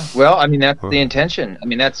 Yeah, well, I mean, that's the intention. I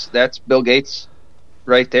mean, that's Bill Gates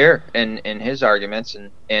right there and his arguments.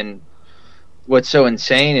 And what's so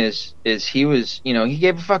insane is he was, he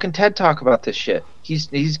gave a fucking TED Talk about this shit.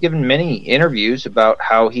 He's given many interviews about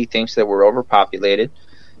how he thinks that we're overpopulated,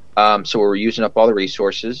 so we're using up all the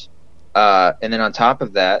resources, and then on top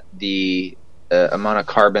of that, the amount of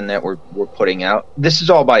carbon that we're putting out. This is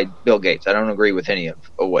all by Bill Gates. I don't agree with any of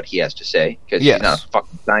what he has to say because he's not a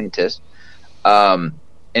fucking scientist.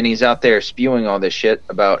 And he's out there spewing all this shit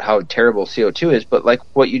about how terrible CO2 is. But like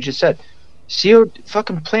what you just said,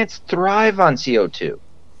 fucking plants thrive on CO2.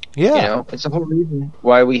 Yeah. It's the whole reason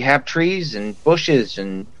why we have trees and bushes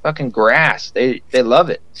and fucking grass. They love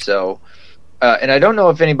it. So, and I don't know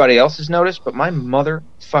if anybody else has noticed, but my mother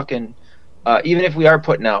fucking, even if we are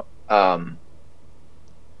putting out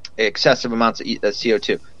excessive amounts of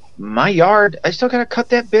CO2, my yard, I still gotta cut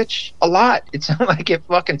that bitch a lot. It's not like it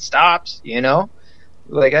fucking stops,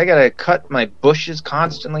 Like, I gotta cut my bushes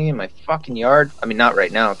constantly in my fucking yard. I mean, not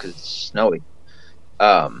right now because it's snowy.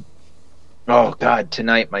 Oh God,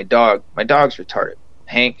 tonight my dog's retarded.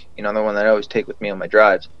 Hank, the one that I always take with me on my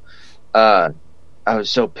drives. I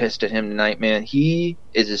was so pissed at him tonight, man. He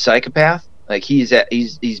is a psychopath. Like, he's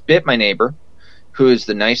bit my neighbor, who is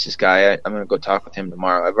the nicest guy. I'm gonna go talk with him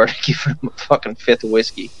tomorrow. I've already given him a fucking fifth of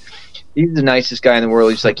whiskey. He's the nicest guy in the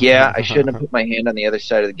world. He's like, yeah, I shouldn't have put my hand on the other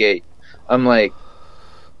side of the gate. I'm like,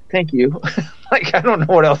 thank you. Like, I don't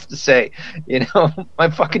know what else to say. My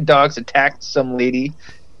fucking dogs attacked some lady.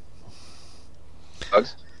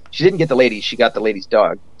 She didn't get the lady. She got the lady's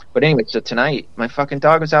dog. But anyway, so tonight, my fucking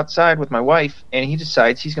dog was outside with my wife, and he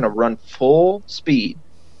decides he's going to run full speed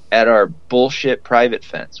at our bullshit private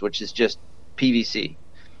fence, which is just PVC.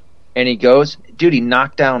 And he goes, dude, he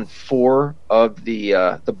knocked down 4 of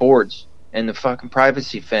the boards and the fucking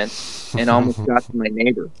privacy fence and almost got to my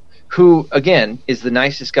neighbor, who, again, is the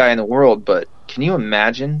nicest guy in the world. But can you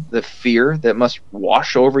imagine the fear that must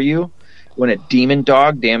wash over you when a demon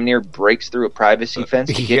dog damn near breaks through a privacy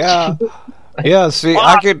fence to get you? Yeah, see,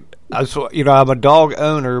 I'm a dog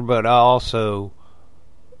owner, but I also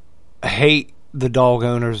hate the dog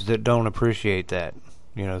owners that don't appreciate that.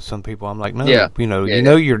 Some people, I'm like, no,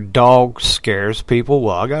 your dog scares people.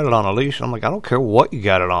 Well, I got it on a leash. I'm like, I don't care what you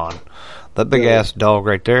got it on. That big ass dog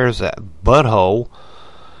right there is that butthole.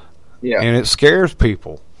 Yeah. And it scares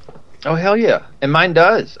people. Oh, hell yeah. And mine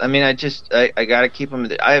does. I mean, I got to keep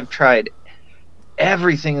him. I have tried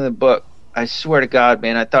everything in the book. I swear to God,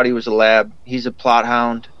 man, I thought he was a lab. He's a plot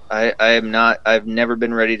hound. I've never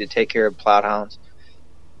been ready to take care of plot hounds.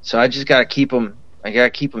 So I just got to keep him. I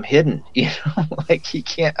gotta keep him hidden, like he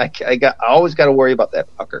can't. I always got to worry about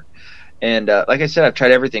that fucker. And like I said, I've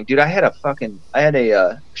tried everything, dude. I had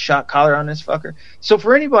a shock collar on this fucker. So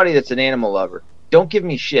for anybody that's an animal lover, don't give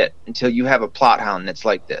me shit until you have a plot hound that's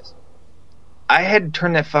like this. I had to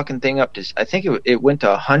turn that fucking thing up to. I think it went to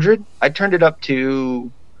 100. I turned it up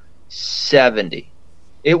to 70.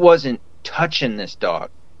 It wasn't touching this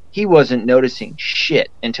dog. He wasn't noticing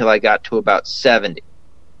shit until I got to about 70.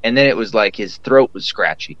 And then it was like his throat was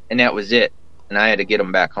scratchy, and that was it. And I had to get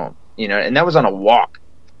him back home, and that was on a walk.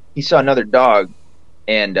 He saw another dog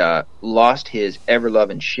and lost his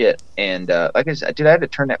ever-loving shit. And like I said, dude, I had to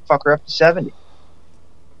turn that fucker up to 70,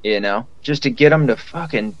 just to get him to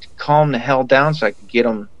fucking calm the hell down so I could get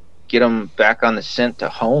him back on the scent to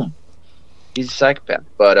home. He's a psychopath.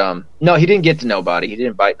 But, no, he didn't get to nobody. He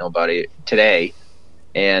didn't bite nobody today.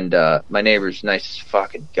 And my neighbor's the nicest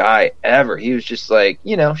fucking guy ever. He was just like,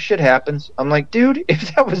 shit happens. I'm like, dude,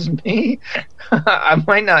 if that was me, I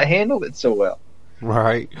might not handle it so well.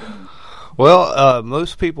 Right. Well,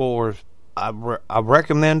 most people I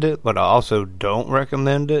recommend it, but I also don't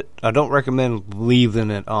recommend it. I don't recommend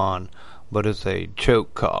leaving it on, but it's a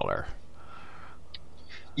choke collar.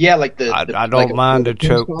 Yeah, like I don't mind to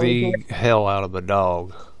choke the hell out of a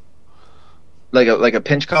dog. Like a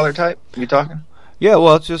pinch collar type? You talking? Yeah,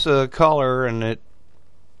 well, it's just a collar, and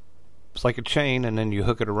it's like a chain, and then you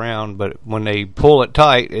hook it around, but when they pull it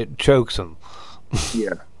tight, it chokes them.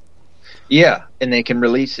 Yeah. Yeah, and they can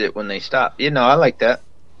release it when they stop. I like that.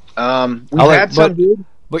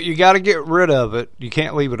 But you got to get rid of it. You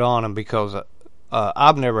can't leave it on them because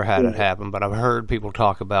I've never had it happen, but I've heard people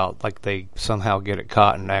talk about, like, they somehow get it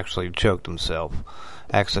caught and actually choke themselves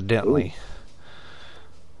accidentally.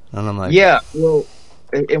 Ooh. And I'm like... Yeah, well...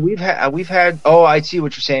 And we've had. Oh, I see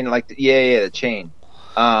what you're saying. Like, the chain.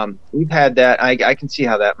 We've had that. I can see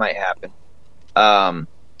how that might happen.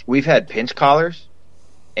 We've had pinch collars,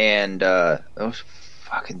 and those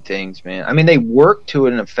fucking things, man. I mean, they work to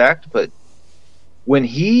an effect, but when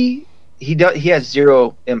he has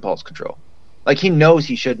zero impulse control. Like, he knows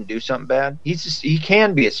he shouldn't do something bad. He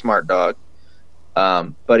can be a smart dog,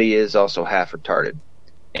 but he is also half retarded.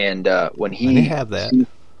 And when he have that.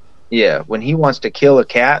 Yeah, when he wants to kill a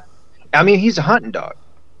cat, I mean, he's a hunting dog.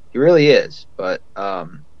 He really is. But I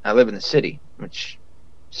live in the city, which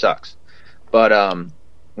sucks. But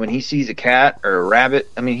when he sees a cat or a rabbit,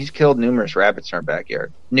 I mean, he's killed numerous rabbits in our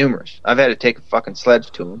backyard. Numerous. I've had to take a fucking sledge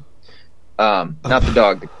to him. Not the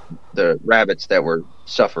dog, the rabbits that were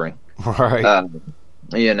suffering. Right.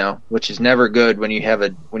 Which is never good when you have a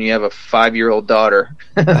 5-year-old daughter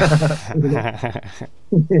and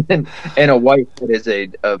a wife that is a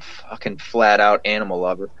fucking flat out animal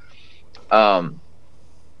lover.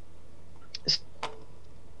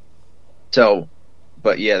 So,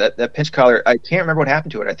 but yeah, that pinch collar, I can't remember what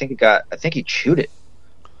happened to it. I think he chewed it.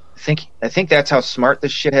 I think that's how smart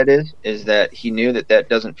this shithead is that he knew that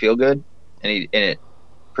doesn't feel good, and it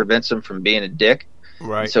prevents him from being a dick.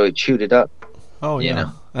 Right. So he chewed it up. Oh, yeah.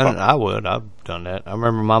 And I've done that. I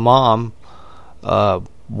remember my mom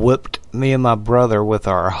whipped me and my brother with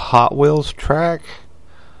our Hot Wheels track.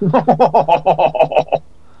 That'll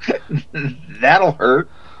hurt.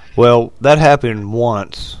 Well, that happened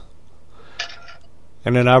once.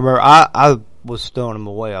 And then I remember I was throwing them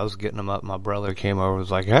away. I was getting them up. My brother came over and was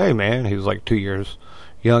like, hey, man. He was like 2 years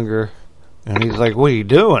younger. And he's like, what are you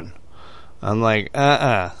doing? I'm like,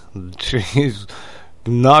 She's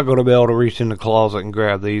not going to be able to reach in the closet and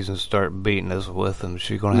grab these and start beating us with them.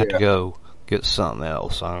 She's going to have to go get something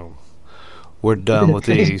else. We're done with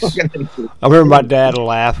these. I remember my dad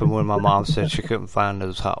laughing when my mom said she couldn't find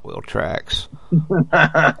those Hot Wheel tracks.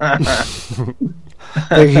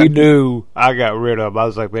 He knew I got rid of them. I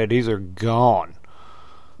was like, man, these are gone.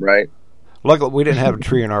 Right. Luckily, we didn't have a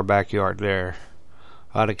tree in our backyard there.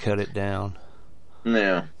 I'd have cut it down.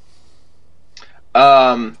 Yeah.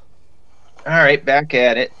 All right, back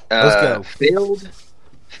at it. Let's go.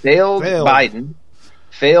 Failed. Biden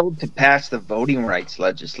failed to pass the voting rights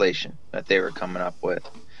legislation that they were coming up with,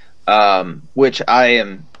 which I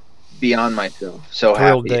am beyond myself so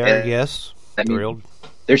thrilled happy. There, yes, I mean, thrilled.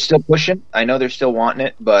 They're still pushing. I know they're still wanting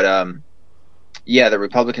it, but yeah, the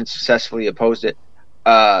Republicans successfully opposed it.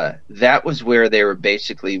 That was where they were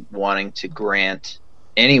basically wanting to grant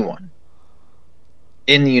anyone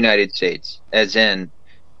in the United States, as in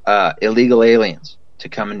illegal aliens, to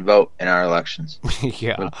come and vote in our elections.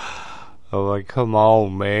 Yeah. I'm like, come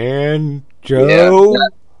on, man. Joe? Yeah,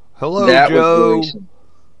 hello, Joe.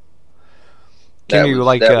 Can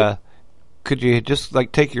you, could you just,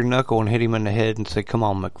 take your knuckle and hit him in the head and say, come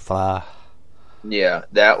on, McFly? Yeah,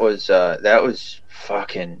 that was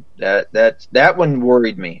fucking, that one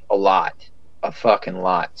worried me a lot. A fucking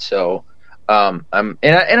lot. So, I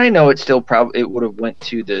know it still it would have went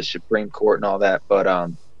to the Supreme Court and all that, but,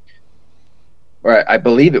 right, I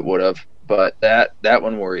believe it would have. But that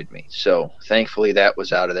one worried me. So thankfully that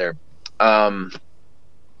was out of there.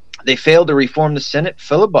 They failed to reform the Senate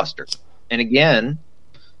filibuster. And again,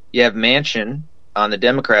 you have Manchin on the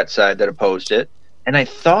Democrat side that opposed it. And I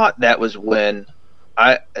thought that was when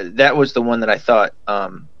that was the one that I thought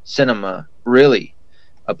Sinema really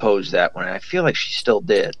opposed that one. And I feel like she still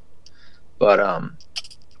did. But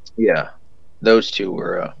yeah, those two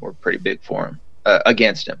were pretty big for him,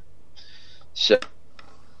 against him. So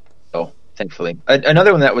thankfully.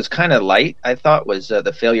 Another one that was kind of light, I thought, was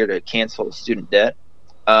the failure to cancel student debt,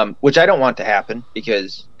 which I don't want to happen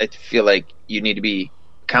because I feel like you need to be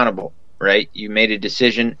accountable, right? You made a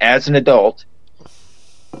decision as an adult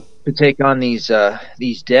to take on these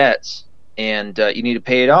debts, and you need to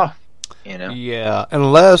pay it off, you know? Yeah,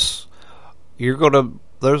 unless you're going to...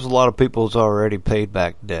 There's a lot of people who's already paid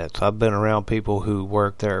back debts. I've been around people who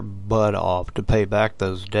work their butt off to pay back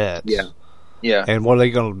those debts. Yeah. Yeah. And what are they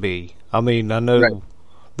going to be? I mean, I know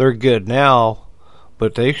they're good now,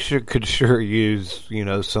 but they could sure use,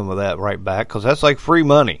 some of that right back, because that's like free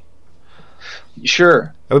money.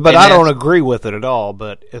 Sure. But I don't agree with it at all,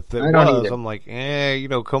 but if it was, I'm like,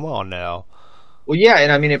 come on now. Well, yeah,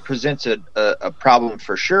 and I mean, it presents a problem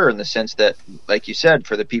for sure in the sense that, like you said,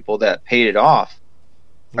 for the people that paid it off,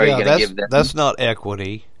 are you going to give them... That's not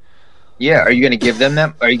equity. Yeah, are you going to give them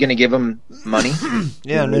that? Are you going to give them money?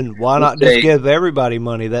 Yeah, and then why not just give everybody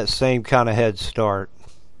money, that same kind of head start?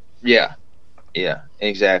 Yeah,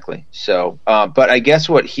 exactly. So, but I guess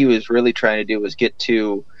what he was really trying to do was get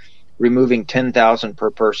to removing 10,000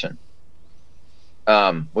 per person,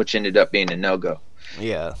 which ended up being a no-go.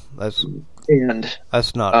 Yeah, that's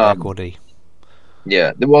not equity.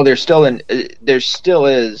 Yeah, well, there still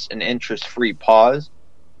is an interest-free pause.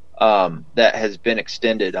 That has been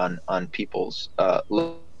extended on people's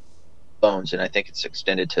loans, and I think it's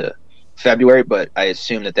extended to February, but I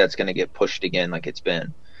assume that that's going to get pushed again like it's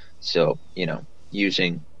been. So,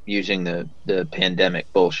 using the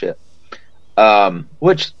pandemic bullshit,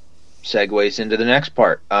 which segues into the next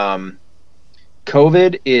part.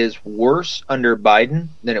 COVID is worse under Biden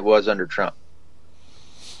than it was under Trump.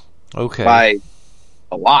 Okay. By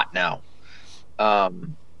a lot now.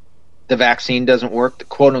 The vaccine doesn't work. The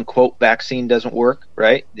quote-unquote vaccine doesn't work,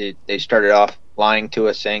 right? They started off lying to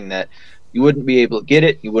us, saying that you wouldn't be able to get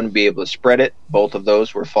it, you wouldn't be able to spread it. Both of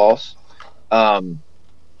those were false,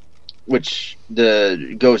 which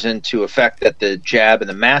goes into effect that the jab and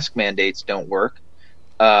the mask mandates don't work.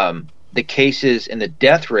 The cases and the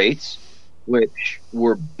death rates, which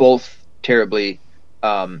were both terribly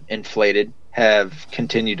inflated, have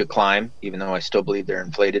continued to climb, even though I still believe they're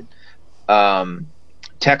inflated.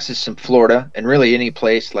 Texas and Florida, and really any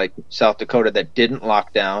place like South Dakota that didn't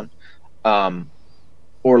lock down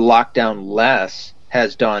or lock down less,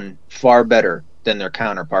 has done far better than their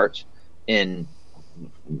counterparts in,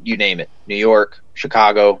 you name it, New York,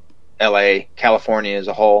 Chicago, LA, California as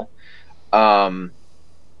a whole.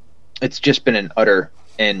 It's just been an utter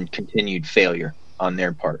and continued failure on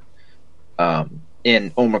their part.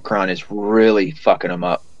 And Omicron is really fucking them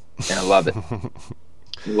up, and I love it.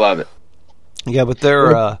 Love it. Yeah, but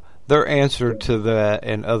their answer to that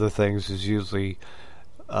and other things is usually,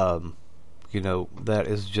 that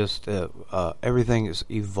is just everything is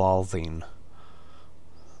evolving.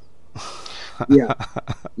 Yeah.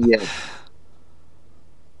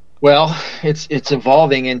 Well, it's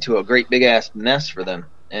evolving into a great big ass mess for them,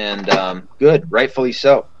 and good, rightfully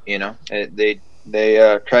so. They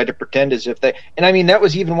tried to pretend as if they, and I mean that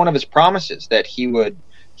was even one of his promises, that he would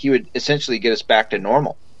essentially get us back to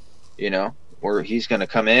normal. where he's going to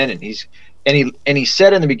come in and he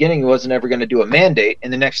said in the beginning he wasn't ever going to do a mandate,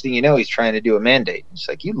 and the next thing you know, he's trying to do a mandate. It's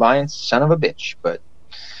like, you lying son of a bitch. But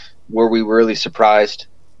were we really surprised?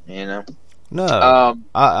 No,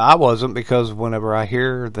 I wasn't, because whenever I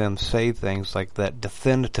hear them say things like that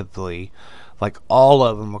definitively, like all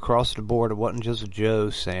of them across the board, it wasn't just Joe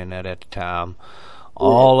saying that at the time.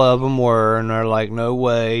 All of them were, and they're like, no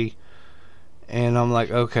way. And I'm like,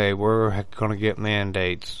 okay, we're going to get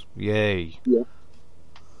mandates. Yay. Yeah.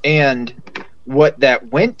 And what that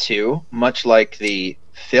went to, much like the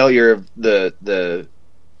failure of the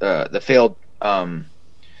failed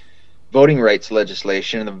voting rights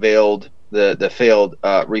legislation and the failed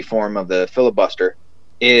reform of the filibuster,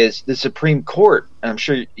 is the Supreme Court. I'm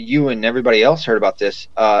sure you and everybody else heard about this.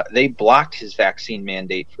 They blocked his vaccine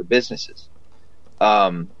mandate for businesses.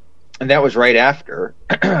 And that was right after,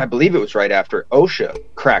 I believe it was right after OSHA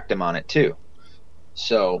cracked him on it too.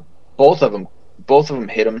 So both of them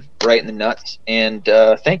hit him right in the nuts. And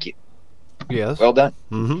thank you. Yes. Well done.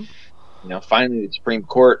 Mm-hmm. Finally the Supreme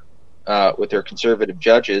Court, with their conservative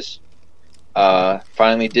judges,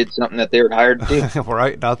 finally did something that they were hired to do.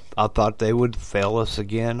 Right. I thought they would fail us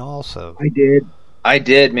again also. I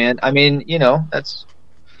did, man. I mean, that's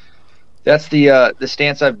the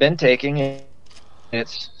stance I've been taking, and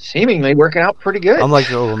it's seemingly working out pretty good. I'm like,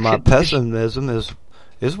 oh, my pessimism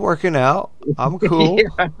is working out. I'm cool.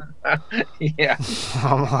 Yeah.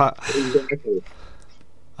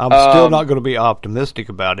 I'm still not going to be optimistic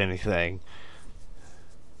about anything.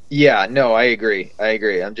 Yeah, no, I agree.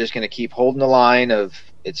 I'm just going to keep holding the line of,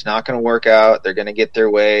 it's not going to work out. They're going to get their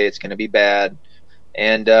way. It's going to be bad.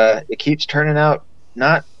 And it keeps turning out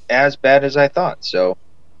not as bad as I thought. So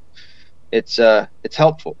it's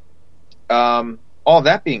helpful. All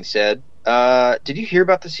that being said, did you hear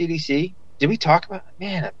about the CDC? Did we talk about it?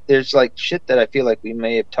 Man, there's like shit that I feel like we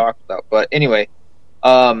may have talked about. But anyway,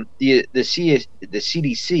 the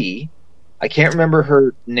CDC, I can't remember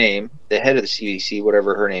her name, the head of the CDC,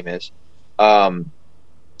 whatever her name is,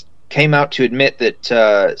 came out to admit that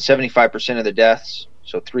 75% of the deaths,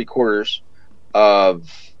 so 3/4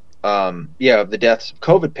 of the deaths of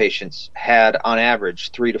COVID patients had on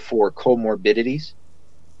average 3 to 4 comorbidities.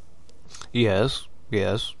 Yes.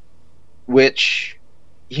 Which,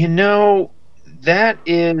 that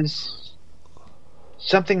is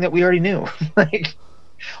something that we already knew. Like,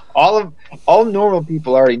 all normal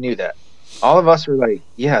people already knew that. All of us were like,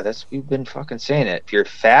 yeah, we've been fucking saying it. If you're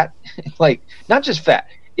fat, like, not just fat,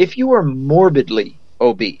 if you are morbidly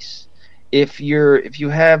obese, if you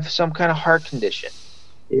have some kind of heart condition,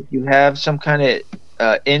 if you have some kind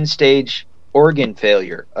of end stage organ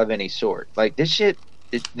failure of any sort, like, this shit,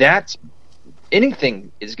 that's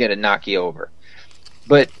anything is going to knock you over.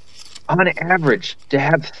 But on average, to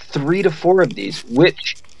have 3 to 4 of these,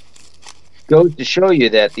 which goes to show you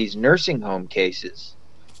that these nursing home cases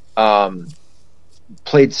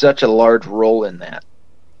played such a large role in that,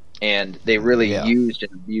 and they really used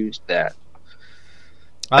and abused that.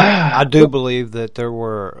 I do believe that there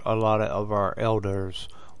were a lot of our elders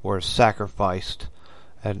were sacrificed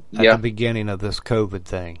at the beginning of this COVID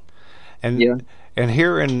thing, and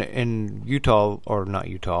here in Utah, or not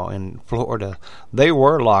Utah, in Florida, they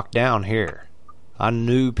were locked down here. I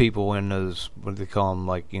knew people in those, what do they call them,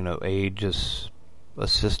 like, age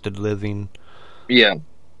assisted living,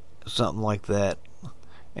 something like that,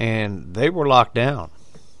 and they were locked down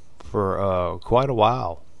for quite a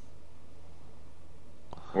while.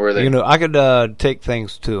 Were they? I could take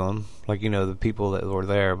things to them, like, the people that were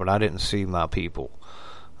there, but I didn't see my people.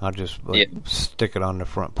 I just stick it on the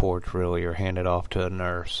front porch, really, or hand it off to a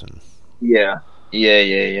nurse. And yeah,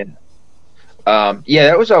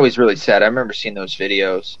 that was always really sad. I remember seeing those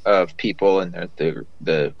videos of people and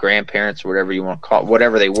the grandparents, or whatever you want to call it,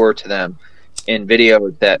 whatever they were to them, in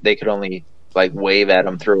videos that they could only, like, wave at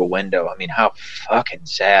them through a window. I mean, how fucking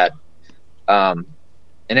sad. And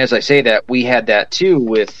as I say that, we had that too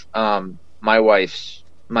with my wife's,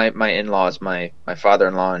 my in-laws, my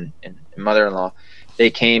father-in-law and mother-in-law. They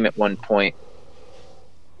came at one point,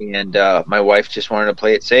 and my wife just wanted to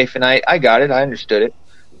play it safe, and I got it. I understood it.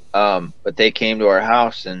 But they came to our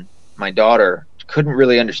house, and my daughter couldn't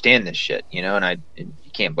really understand this shit, and you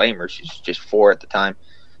can't blame her. She's just 4 at the time,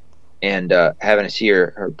 and having to see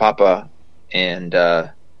her papa and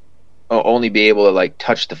only be able to, like,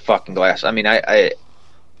 touch the fucking glass. I mean, I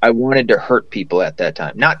wanted to hurt people at that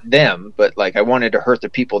time. Not them, but, like, I wanted to hurt the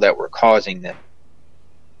people that were causing this,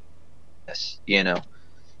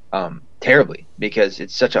 terribly, because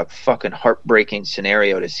it's such a fucking heartbreaking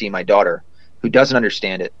scenario to see my daughter, who doesn't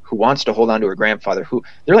understand it, who wants to hold on to her grandfather, who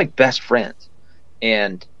they're like best friends,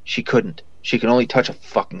 and she couldn't. She can only touch a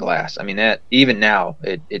fucking glass. I mean, that even now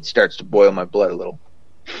it starts to boil my blood a little.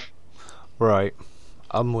 Right,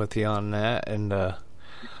 I'm with you on that, and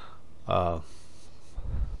that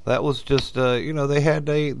was just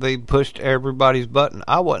they pushed everybody's button.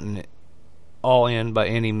 I wasn't all in by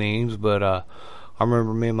any means, but I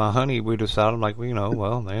remember me and my honey, we decided, like,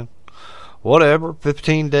 well, man, whatever,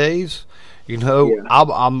 15 days, Yeah. I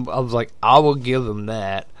was like, I will give them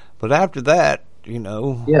that, but after that,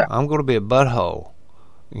 Yeah. I'm going to be a butthole,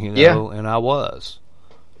 Yeah. and I was.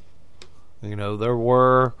 There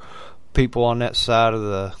were people on that side of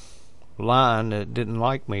the line that didn't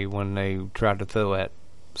like me when they tried to throw that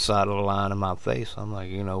side of the line in my face. I'm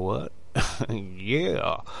like, you know what?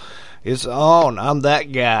 Yeah, it's on. I'm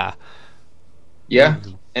that guy. Yeah.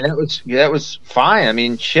 And that was fine. I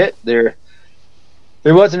mean, shit, there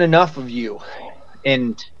wasn't enough of you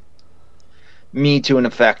and me to an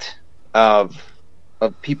effect of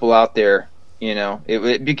people out there,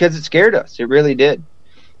 because it scared us. It really did.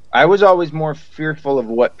 I was always more fearful of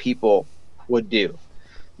what people would do,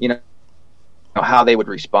 how they would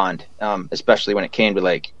respond, especially when it came to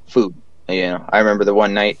like food. I remember the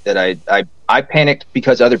one night that I panicked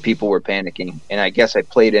because other people were panicking, and I guess I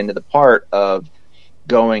played into the part of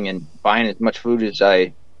going and buying as much food as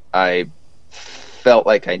I felt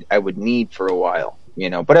like I would need for a while,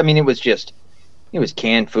 But I mean, it was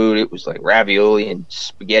canned food. It was like ravioli and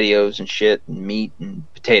SpaghettiOs and shit and meat and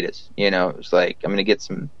potatoes. It was like, I'm gonna get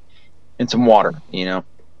some water.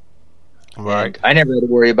 Right. And I never had to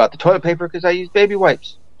worry about the toilet paper because I used baby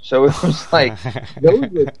wipes. So it was like those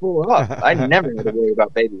were full up. I never had to worry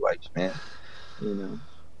about baby wipes, man.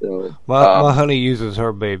 So my honey uses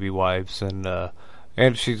her baby wipes,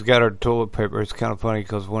 and she's got her toilet paper. It's kind of funny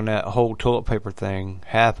because when that whole toilet paper thing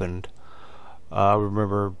happened, I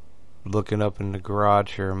remember looking up in the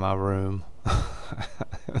garage here in my room.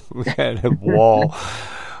 We had a wall.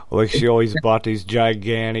 Like, she always bought these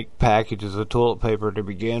gigantic packages of toilet paper to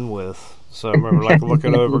begin with. So I remember like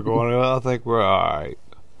looking over, going, I think we're all right.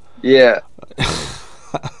 Yeah.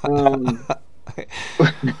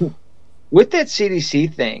 With that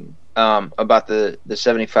CDC thing about the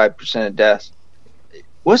 75% of deaths,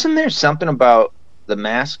 wasn't there something about the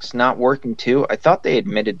masks not working too? I thought they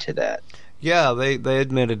admitted to that. Yeah, they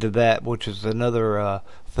admitted to that, which is another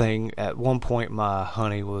thing. At one point, my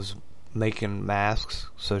honey was making masks,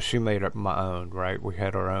 so she made up my own, right? We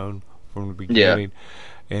had our own from the beginning,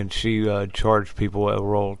 and she charged people a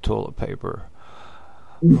roll of toilet paper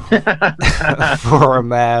for a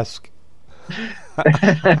mask.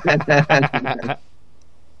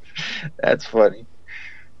 That's funny.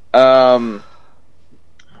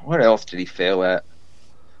 What else did he fail at?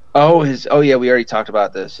 Oh yeah, we already talked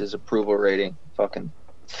about this. His approval rating, fucking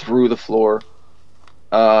through the floor.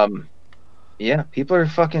 Yeah, people are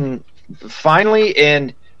fucking finally,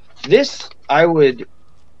 and this I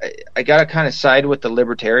gotta kind of side with the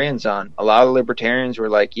libertarians on. A lot of libertarians were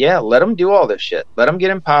like, yeah, let them do all this shit. Let them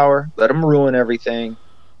get in power. Let them ruin everything.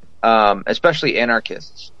 Especially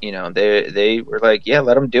anarchists. They were like, yeah,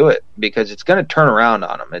 let them do it, because it's going to turn around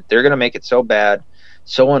on them. They're going to make it so bad,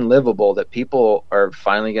 so unlivable, that people are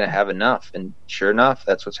finally going to have enough. And sure enough,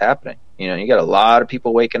 that's what's happening. You got a lot of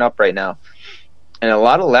people waking up right now, and a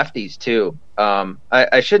lot of lefties too.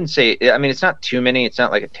 I shouldn't say, I mean, it's not too many. It's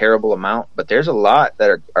not like a terrible amount, but there's a lot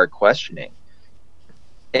that are questioning.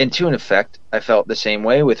 And to an effect, I felt the same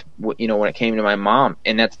way with, when it came to my mom.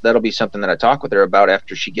 And that'll be something that I talk with her about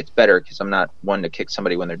after she gets better, because I'm not one to kick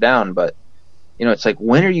somebody when they're down. But, it's like,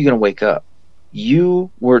 when are you going to wake up?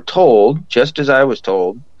 You were told, just as I was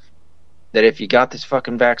told, that if you got this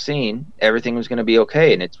fucking vaccine, everything was going to be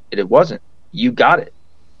okay. And it wasn't. You got it.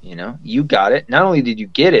 You got it. Not only did you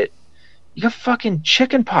get it, you got fucking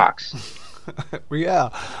chicken pox.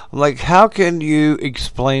 Yeah. Like, how can you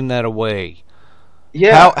explain that away?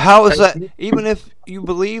 Yeah. How is that? Even if you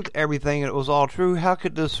believed everything and it was all true, how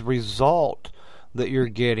could this result that you're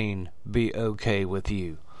getting be okay with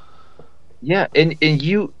you? Yeah, and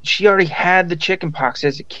she already had the chicken pox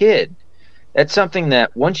as a kid. That's something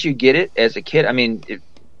that once you get it as a kid, I mean,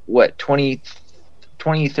 20,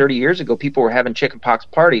 30 years ago, people were having chicken pox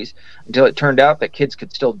parties until it turned out that kids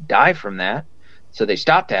could still die from that. So they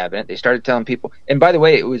stopped having it. They started telling people, and by the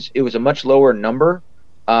way, it was a much lower number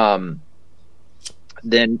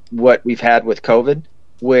than what we've had with COVID,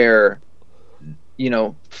 where,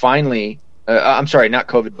 finally, I'm sorry, not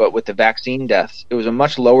COVID, but with the vaccine deaths, it was a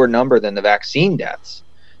much lower number than the vaccine deaths.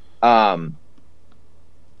 That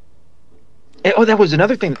was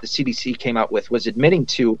another thing that the CDC came out with, was admitting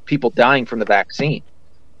to people dying from the vaccine.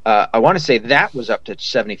 I want to say that was up to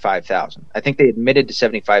 75,000. I think they admitted to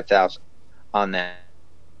 75,000 on that.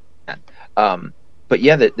 But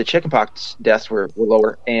yeah, the chickenpox deaths were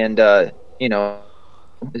lower, and you know,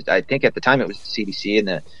 I think at the time it was the CDC and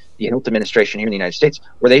the health administration here in the United States,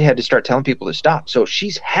 where they had to start telling people to stop. So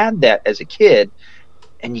she's had that as a kid,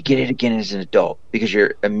 and you get it again as an adult because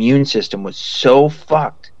your immune system was so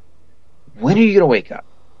fucked. When are you going to wake up?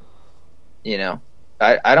 You know,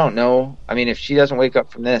 I don't know. I mean, if she doesn't wake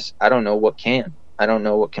up from this, I don't know what can. I don't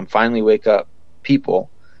know what can finally wake up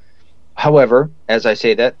people. However, as I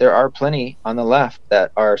say that, there are plenty on the left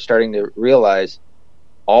that are starting to realize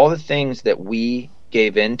all the things that we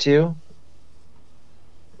gave into.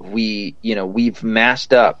 We've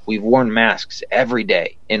masked up. We've worn masks every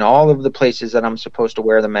day in all of the places that I'm supposed to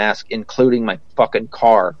wear the mask, including my fucking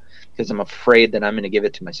car, because I'm afraid that I'm going to give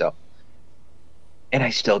it to myself. And I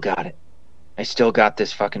still got it. I still got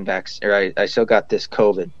this fucking vaccine, or I still got this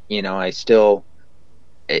COVID. You know, I still,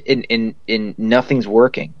 in nothing's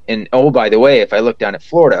working. And oh, by the way, if I look down at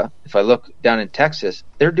Florida, if I look down in Texas,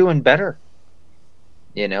 they're doing better.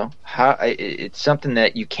 You know, it's something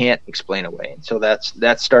that you can't explain away. And so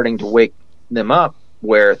that's starting to wake them up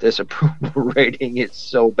where this approval rating is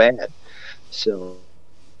so bad. So,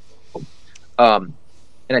 and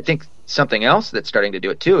I think something else that's starting to do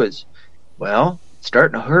it too is, well, it's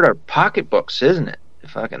starting to hurt our pocketbooks, isn't it? The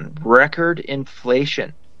fucking record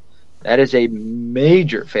inflation. That is a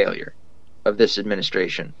major failure of this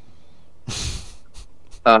administration.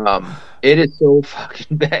 It is so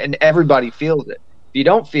fucking bad, and everybody feels it. If you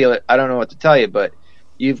don't feel it, I don't know what to tell you. But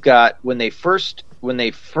you've got when they first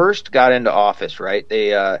got into office, right?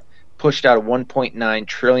 They pushed out a $1.9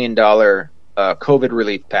 trillion COVID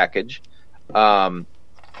relief package.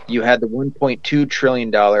 You had the $1.2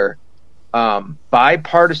 trillion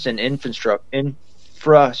bipartisan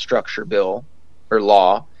infrastructure bill or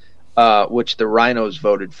law, which the rhinos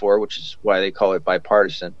voted for, which is why they call it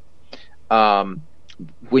bipartisan.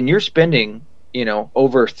 When you're spending,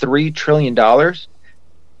 over $3 trillion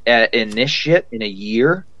in this shit in a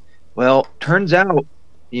year, well, turns out,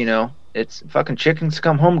 it's fucking chickens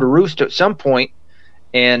come home to roost at some point,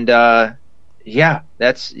 and yeah,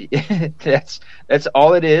 that's that's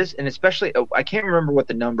all it is. And especially, I can't remember what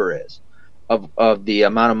the number is of the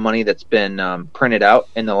amount of money that's been printed out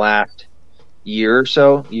in the last year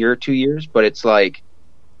or 2 years, but it's like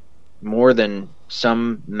more than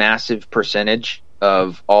some massive percentage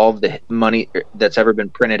of all of the money that's ever been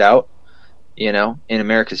printed out, in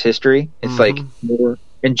America's history. It's like more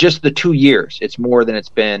in just the 2 years. It's more than it's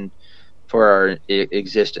been for our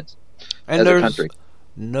existence and as a country.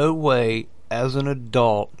 No way as an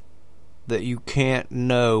adult that you can't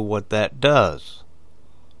know what that does.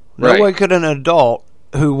 No way could an adult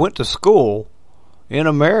who went to school in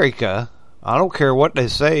America, I don't care what they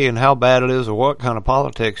say and how bad it is or what kind of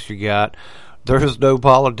politics you got, there's no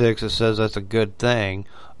politics that says that's a good thing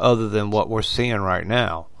other than what we're seeing right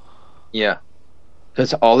now. Yeah.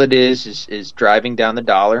 Because all it is driving down the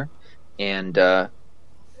dollar and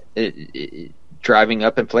driving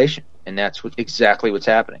up inflation. And that's exactly what's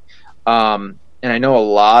happening. And I know a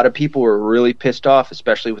lot of people were really pissed off,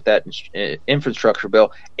 especially with that infrastructure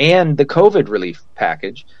bill and the COVID relief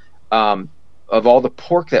package, of all the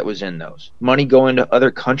pork that was in those. Money going to other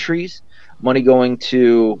countries, money going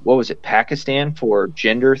to, Pakistan for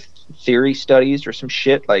gender theory studies or some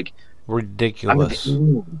shit. Like, ridiculous.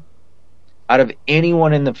 Out of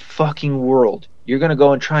anyone in the fucking world, you're going to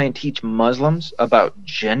go and try and teach Muslims about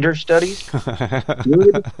gender studies?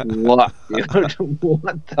 Good luck, dude.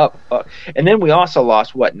 What the fuck? And then we also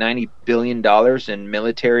lost, $90 billion in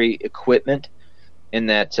military equipment in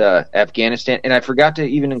that Afghanistan. And I forgot to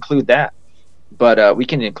even include that. But we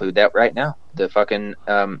can include that right now. The fucking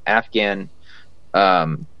Afghan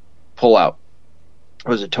pullout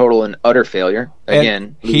was a total and utter failure.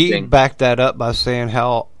 Again, and he backed that up by saying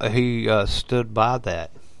how he stood by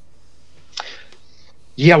that.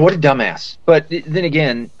 Yeah, what a dumbass. But then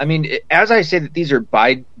again, I mean, as I say that these are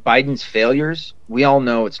Biden's failures, we all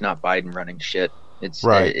know it's not Biden running shit. It's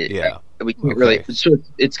right. We can't really. So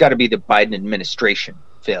it's got to be the Biden administration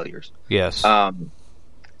failures. Yes.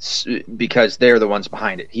 Because they're the ones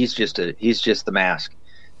behind it. He's just the mask.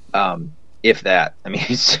 If that. I mean,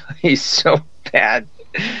 he's so bad.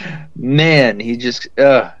 Man, he just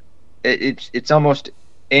it's almost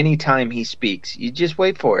any time he speaks, you just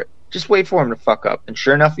wait for it. Just wait for him to fuck up. And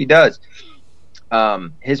sure enough, he does.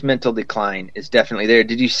 His mental decline is definitely there.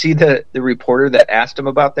 Did you see the reporter that asked him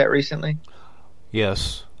about that recently?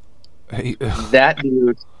 Yes. That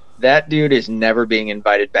dude is never being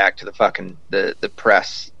invited back to the fucking the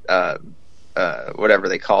press, whatever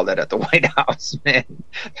they call that at the White House, man.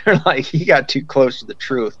 They're like, he got too close to the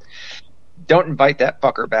truth. Don't invite that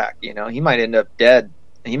fucker back. He might end up dead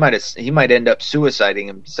He might end up suiciding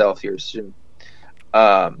himself here soon.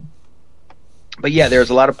 But yeah, there's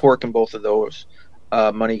a lot of pork in both of those.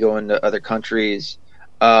 Money going to other countries.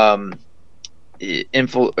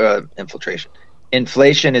 Infiltration.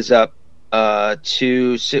 Inflation is up to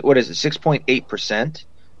 6.8%,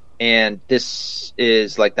 and this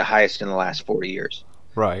is like the highest in the last 40 years.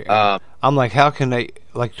 Right. I'm like, how can they?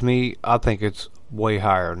 Like, to me, I think it's way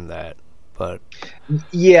higher than that. But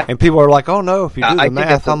yeah, and people are like, oh no, if you do the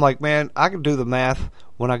math, I'm like, man, I can do the math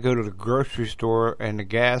when I go to the grocery store and the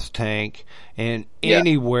gas tank and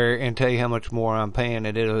anywhere and tell you how much more I'm paying,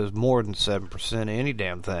 and it is more than 7% of any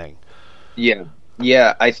damn thing. Yeah.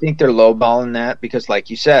 Yeah, I think they're lowballing that because, like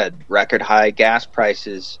you said, record high gas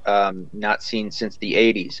prices, not seen since the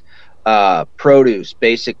 80s. Produce,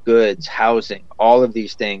 basic goods, housing, all of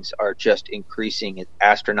these things are just increasing at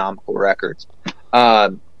astronomical records.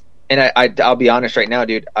 And I'll be honest right now,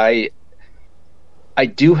 dude, I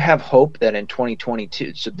do have hope that in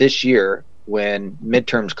 2022, so this year, when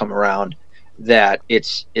midterms come around, that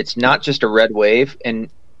it's not just a red wave. And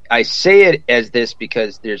I say it as this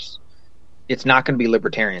because it's not going to be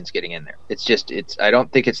libertarians getting in there. I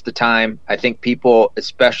don't think it's the time. I think people,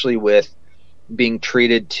 especially with being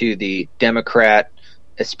treated to the Democrat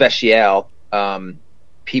especial,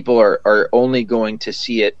 people are only going to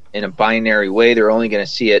see it in a binary way. They're only going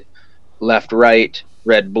to see it left, right,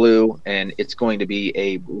 red, blue, and it's going to be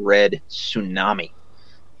a red tsunami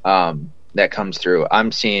that comes through. I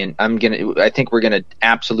think we're going to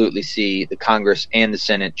absolutely see the Congress and the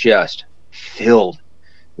Senate just filled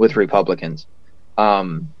with Republicans.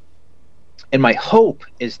 And my hope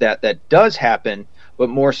is that does happen, but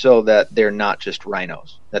more so that they're not just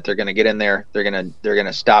rhinos, that they're going to get in there. They're going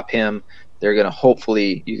to stop him. They're going to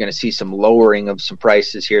hopefully, you're going to see some lowering of some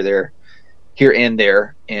prices here and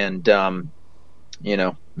there, and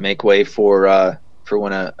make way for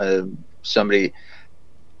when somebody.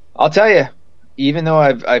 I'll tell you, even though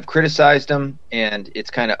I've criticized them and it's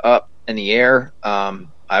kind of up in the air,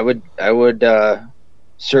 I would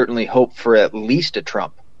certainly hope for at least a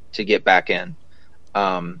Trump to get back in,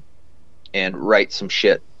 and write some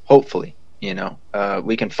shit. Hopefully,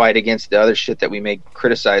 we can fight against the other shit that we may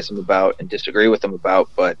criticize them about and disagree with them about,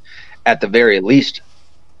 but at the very least,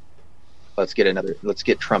 let's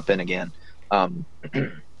get Trump in again. And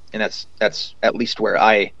that's at least where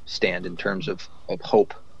I stand in terms of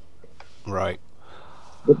hope. Right.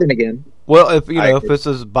 But then again, well, if it's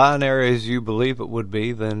as binary as you believe it would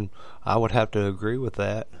be, then I would have to agree with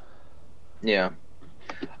that. Yeah.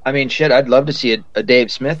 I mean, shit, I'd love to see a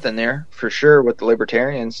Dave Smith in there for sure with the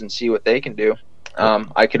Libertarians and see what they can do.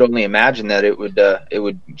 I could only imagine that it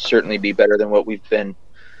would certainly be better than what we've been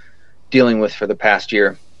dealing with for the past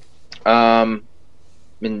year. And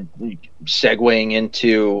segueing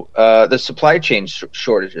into the supply chain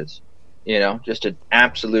shortages, just an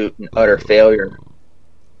absolute and utter failure.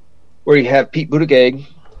 Where you have Pete Buttigieg,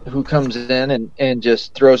 who comes in and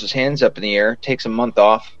just throws his hands up in the air, takes a month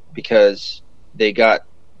off because they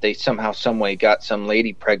somehow, some way got some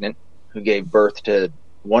lady pregnant who gave birth to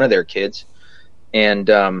one of their kids, and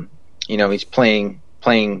he's playing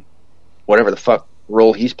whatever the fuck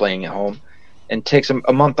role he's playing at home, and takes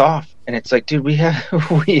a month off. And it's like, dude, we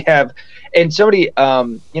have, and somebody,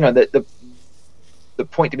 the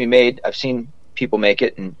point to be made, I've seen people make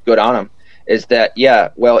it and good on them, is that,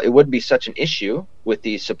 it wouldn't be such an issue with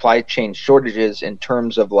the supply chain shortages in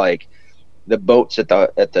terms of like the boats at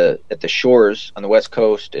the shores on the West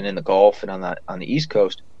Coast and in the Gulf and on the East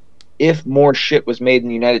Coast, if more shit was made in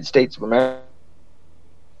the United States of America.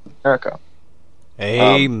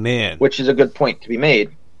 Amen. Which is a good point to be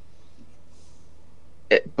made.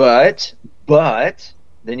 But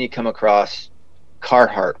then you come across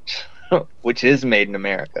Carhartt, which is made in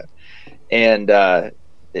America. And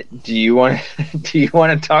do you want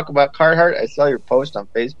to talk about Carhartt? I saw your post on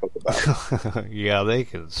Facebook about it. Yeah, they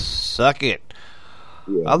can suck it.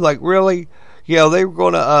 Yeah. I'm like, really? Yeah, they were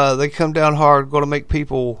gonna they come down hard, going to make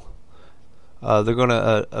people. They're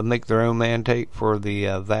gonna make their own mandate for the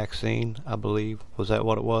vaccine. I believe, was that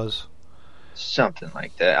what it was? Something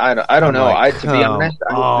like that. I don't know. Like, to be honest,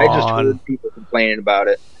 I just heard people complaining about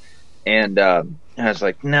it, and I was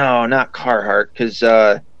like, no, not Carhartt, because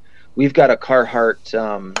we've got a Carhartt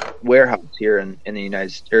warehouse here in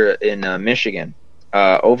the in Michigan,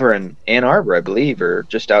 over in Ann Arbor, I believe, or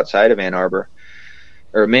just outside of Ann Arbor,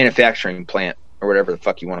 or a manufacturing plant, or whatever the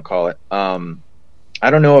fuck you want to call it. I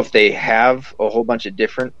don't know if they have a whole bunch of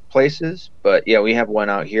different places, but yeah, we have one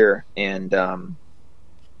out here, and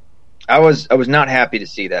I was not happy to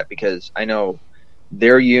see that, because I know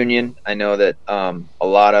their union. I know that a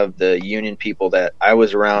lot of the union people that I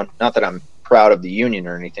was around, not that I'm proud of the union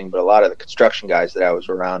or anything, but a lot of the construction guys that I was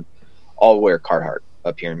around all wear Carhartt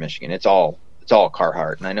up here in Michigan. It's all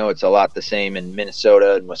Carhartt, and I know it's a lot the same in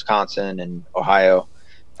Minnesota and Wisconsin and Ohio.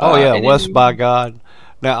 Oh yeah, West by God.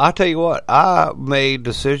 Now I tell you what, I made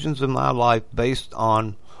decisions in my life based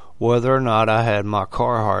on whether or not I had my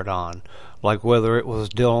Carhartt on, like whether it was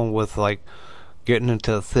dealing with like getting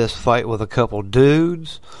into a fist fight with a couple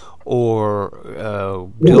dudes,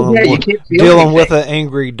 or dealing with an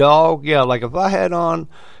angry dog. Yeah, like if I had on,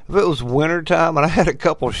 if it was wintertime and I had a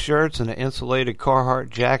couple shirts and an insulated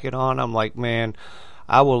Carhartt jacket on, I'm like, man,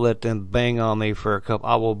 I will let them bang on me for a couple.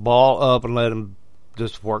 I will ball up and let them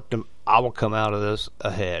just work them. I will come out of this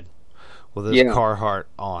ahead with this Carhartt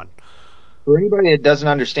on. For anybody that doesn't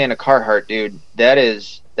understand a Carhartt, dude,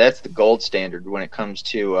 that's the gold standard when it comes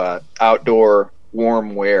to outdoor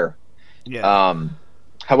warm wear. Yeah.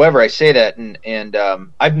 However, I say that, and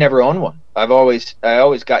I've never owned one. I always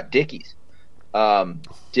got Dickies.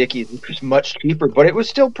 Dickies was much cheaper, but it was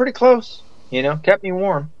still pretty close. Kept me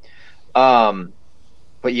warm.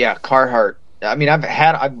 But yeah, Carhartt. I mean,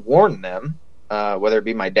 I've worn them, whether it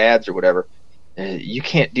be my dad's or whatever. You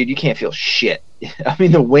can't feel shit. I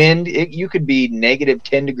mean, the wind. You could be negative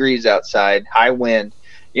 10 degrees outside, high wind.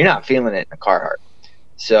 You're not feeling it in a Carhartt.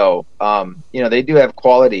 So, they do have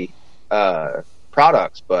quality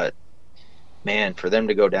products, but man, for them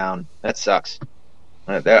to go down, that sucks.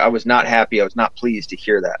 I was not happy. I was not pleased to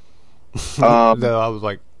hear that. No, I was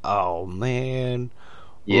like, oh man,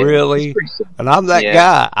 really? And I'm that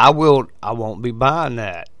guy. I won't be buying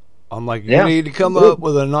that. I'm like, you need to come up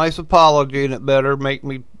with a nice apology, and it better make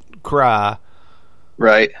me cry.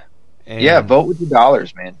 Right. And vote with your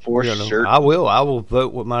dollars, man, for sure. I will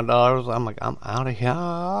vote with my dollars. I'm like, I'm out of here.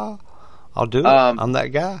 I'll do it. I'm that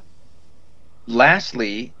guy.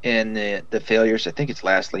 Lastly, in the failures, I think it's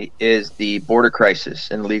lastly, is the border crisis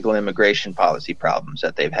and legal immigration policy problems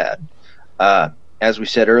that they've had. As we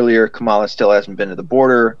said earlier, Kamala still hasn't been to the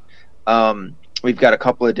border. We've got a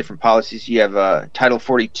couple of different policies. You have Title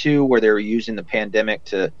 42, where they were using the pandemic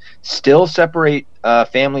to still separate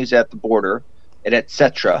families at the border, and et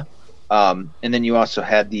cetera. And then you also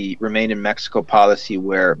had the Remain in Mexico policy,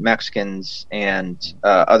 where Mexicans and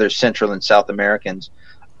other Central and South Americans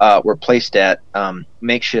were placed at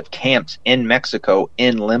makeshift camps in Mexico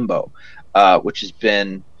in limbo, which has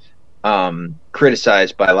been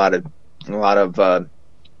criticized by a lot of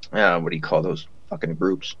what do you call those fucking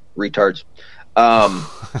groups? Retards.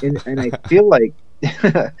 And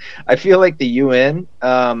I feel like the UN.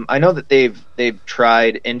 I know that they've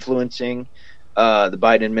tried influencing the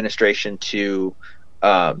Biden administration to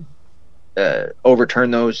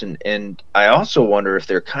overturn those, and I also wonder if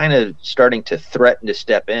they're kind of starting to threaten to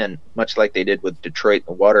step in, much like they did with Detroit,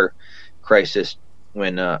 the water crisis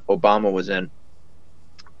when Obama was in.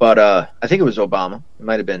 But I think it was Obama. It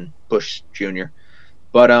might have been Bush Jr.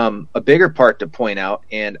 But a bigger part to point out,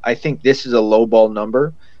 and I think this is a lowball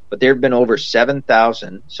number, but there have been over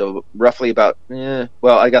 7,000, so roughly about,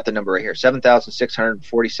 I got the number right here,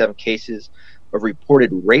 7,647 cases of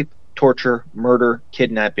reported rape, torture, murder,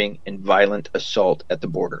 kidnapping, and violent assault at the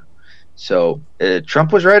border. So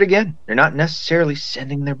Trump was right again. They're not necessarily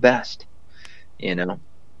sending their best,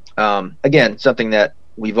 Again, something that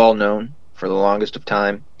we've all known for the longest of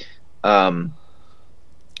time, and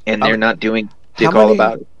they're not doing dick all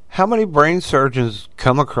about it. How many brain surgeons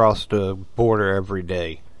come across the border every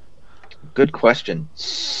day? Good question.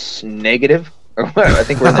 Negative. I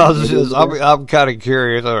think we're. I'm kind of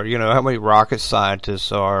curious, or how many rocket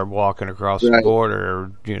scientists are walking across the border?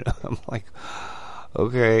 I'm like,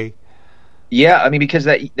 okay. Yeah, I mean, because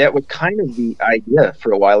that was kind of the idea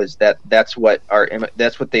for a while, is that's what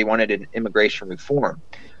they wanted in immigration reform,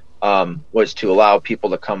 was to allow people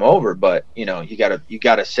to come over, but you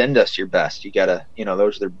gotta send us your best. You gotta,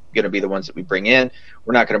 those are going to be the ones that we bring in.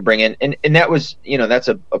 We're not going to bring in, and that was, that's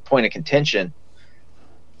a point of contention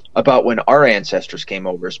about when our ancestors came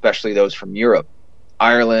over, especially those from Europe,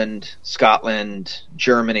 Ireland, Scotland,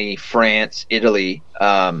 Germany, France, Italy.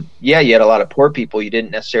 You had a lot of poor people. You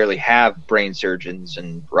didn't necessarily have brain surgeons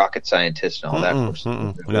and rocket scientists and all that.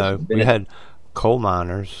 No, we had coal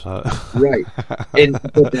miners. Right.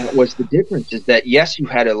 But that was the difference, is that, yes, you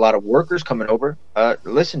had a lot of workers coming over.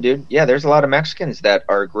 Listen, dude, there's a lot of Mexicans that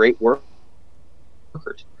are great workers.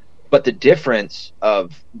 But the difference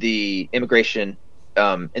of the immigration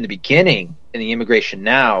in the beginning and the immigration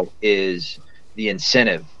now is the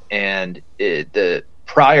incentive. And the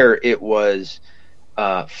prior, it was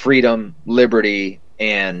freedom, liberty,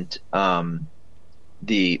 and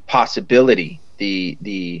the possibility,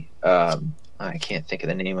 the I can't think of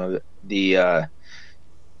the name of it.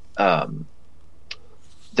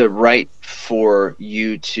 the right for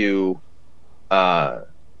you to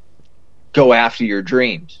go after your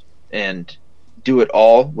dreams and do it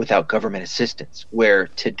all without government assistance, where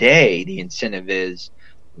today the incentive is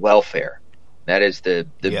welfare. That is the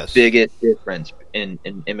biggest difference in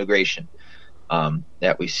immigration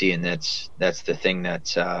that we see, and that's the thing that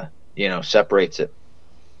separates it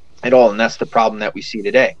at all, and that's the problem that we see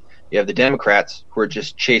today. You have the Democrats who are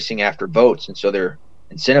just chasing after votes, and so they're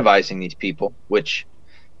incentivizing these people, which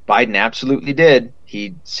Biden absolutely did.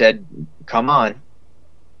 He said, come on.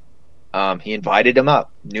 He invited them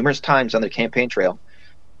up numerous times on their campaign trail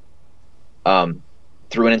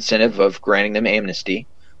through an incentive of granting them amnesty.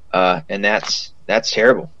 And that's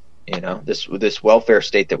terrible. This welfare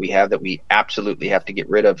state that we have that we absolutely have to get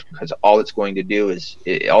rid of, because all it's going to do is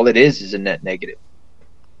a net negative.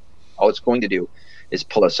 All it's going to do is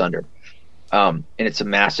pull us under. And it's a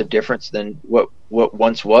massive difference than what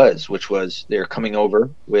once was, which was they're coming over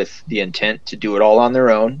with the intent to do it all on their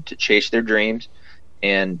own, to chase their dreams,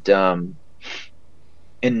 and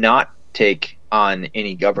not take on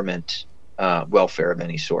any government welfare of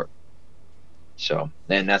any sort. So,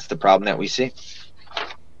 and that's the problem that we see.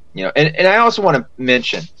 And I also want to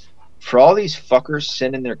mention, for all these fuckers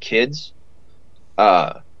sending their kids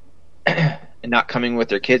and not coming with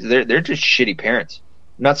their kids, they're just shitty parents.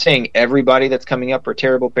 I'm not saying everybody that's coming up are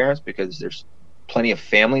terrible parents, because there's plenty of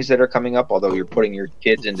families that are coming up, although you're putting your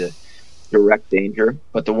kids into direct danger.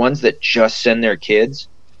 But the ones that just send their kids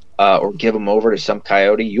or give them over to some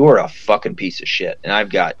coyote, you're a fucking piece of shit. And I've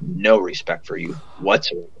got no respect for you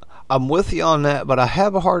whatsoever. I'm with you on that, but I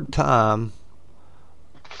have a hard time.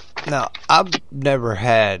 Now, I've never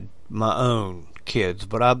had my own kids,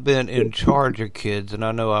 but I've been in charge of kids, and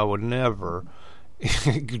I know I would never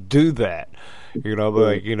do that.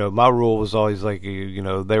 But my rule was always like,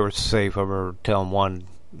 they were safe. I remember telling one,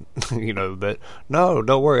 that, no,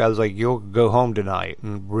 don't worry. I was like, you'll go home tonight.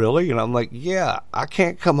 And really? And I'm like, yeah, I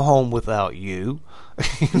can't come home without you.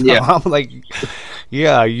 Yeah. I'm like,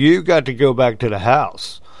 yeah, you got to go back to the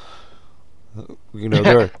house.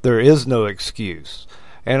 There is no excuse.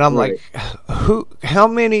 And I'm right. like, how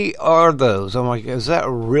many are those? I'm like, is that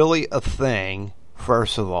really a thing,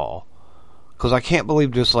 first of all? Because I can't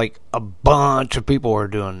believe just like a bunch of people are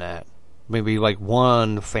doing that. Maybe like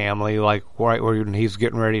one family, like right when he's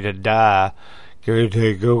getting ready to die, go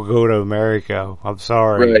to America. I'm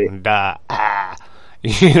sorry, right. and die.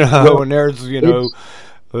 And there's an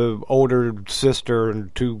older sister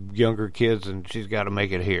and two younger kids, and she's got to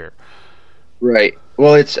make it here. Right.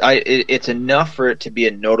 Well, it's enough for it to be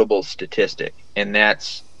a notable statistic, and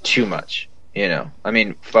that's too much. I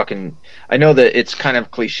mean, I know that it's kind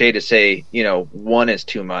of cliche to say, one is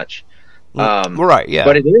too much. Right, yeah.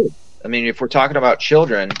 But it is. I mean, if we're talking about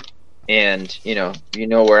children, and,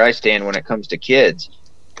 where I stand when it comes to kids,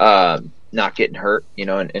 not getting hurt,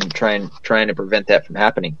 and trying to prevent that from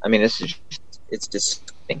happening. I mean, it's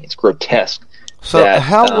disgusting. It's grotesque. So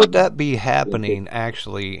how would that be happening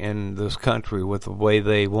actually in this country with the way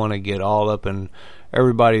they want to get all up in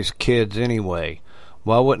everybody's kids anyway?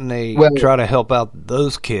 Why wouldn't they try to help out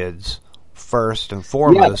those kids first and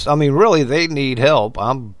foremost? Yeah. I mean, really, they need help.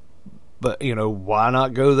 But why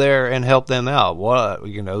not go there and help them out? What,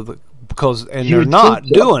 because they're not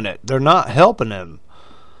doing it. They're not helping them.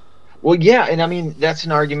 Well, yeah, and I mean, that's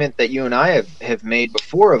an argument that you and I have made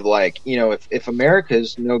before of like, if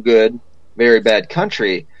America's no good, very bad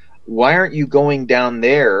country, why aren't you going down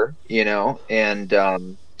there, and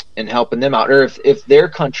helping them out? Or if their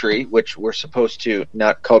country, which we're supposed to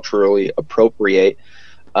not culturally appropriate,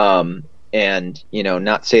 and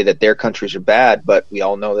not say that their countries are bad, but we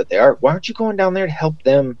all know that they are, why aren't you going down there to help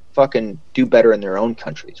them fucking do better in their own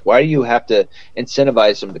countries? Why do you have to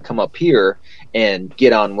incentivize them to come up here and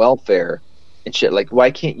get on welfare and shit? Like, why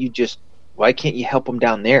can't you help them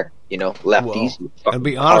down there? Lefties. Well, and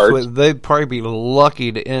be honest with you, they'd probably be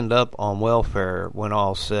lucky to end up on welfare when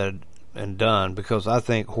all's said and done, because I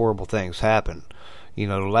think horrible things happen. The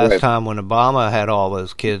last time when Obama had all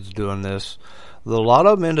those kids doing this, a lot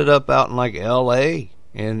of them ended up out in like L.A.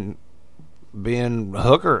 and being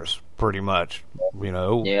hookers, pretty much.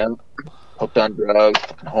 Yeah, hooked on drugs,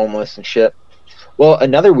 fucking homeless and shit. Well,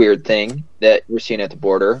 another weird thing that we're seeing at the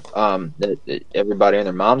border, that everybody and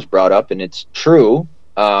their moms brought up, and it's true,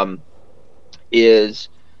 is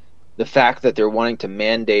the fact that they're wanting to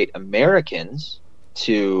mandate Americans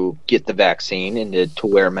to get the vaccine and to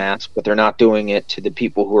wear masks, but they're not doing it to the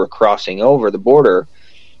people who are crossing over the border,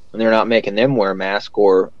 and they're not making them wear masks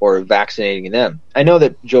or vaccinating them. I know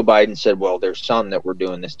that Joe Biden said, well, there's some that we're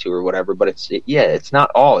doing this to or whatever, but it's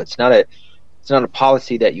not all. It's not a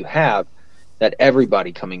policy that you have. that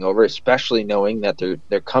everybody coming over, especially knowing that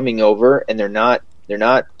they're coming over and they're not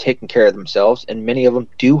taking care of themselves, and many of them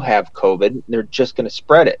do have COVID. They're just going to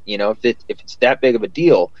spread it. If it's that big of a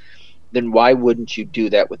deal, then why wouldn't you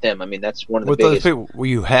do that with them? I mean, that's one of the biggest. Those people,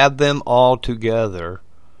 you have them all together.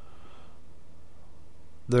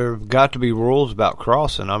 There've got to be rules about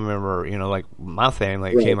crossing. I remember, like my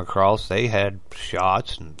family came across, they had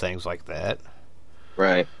shots and things like that.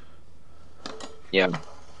 Right. Yeah.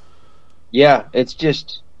 Yeah,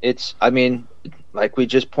 I mean, like we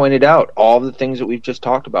just pointed out, all the things that we've just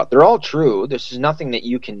talked about, they're all true. This is nothing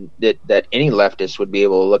that that any leftist would be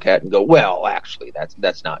able to look at and go, well, actually,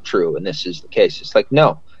 that's not true, and this is the case. It's like,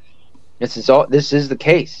 no, this is the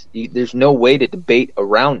case. There's no way to debate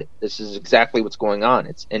around it. This is exactly what's going on.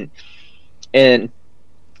 And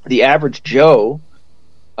the average Joe,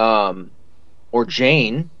 or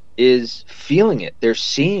Jane is feeling it. They're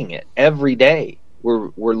seeing it every day.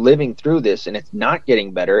 We're living through this, and it's not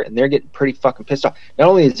getting better, and they're getting pretty fucking pissed off. Not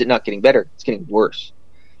only is it not getting better, it's getting worse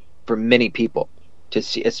for many people to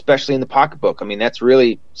see, especially in the pocketbook. I mean, that's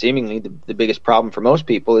really seemingly the biggest problem for most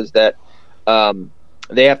people is that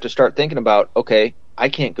they have to start thinking about, okay, I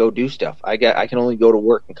can't go do stuff. I can only go to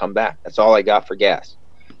work and come back. That's all I got for gas.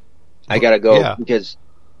 I got to go because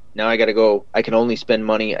now I got to go. I can only spend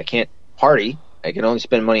money. I can't party. I can only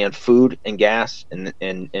spend money on food and gas and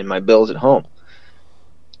my bills at home.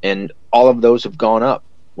 And all of those have gone up.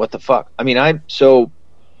 What the fuck? I mean, so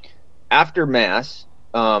after Mass,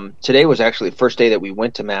 today was actually the first day that we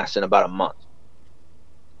went to Mass in about a month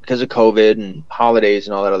because of COVID and holidays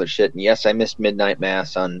and all that other shit. And yes, I missed midnight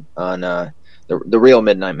Mass on the real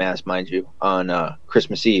midnight Mass, mind you, on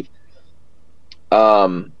Christmas Eve.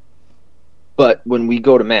 But when we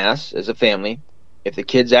go to Mass as a family, if the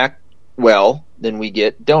kids act well, then we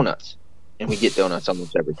get donuts, and we get donuts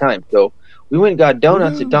almost every time. So we went and got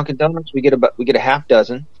donuts at Dunkin' Donuts. We get a half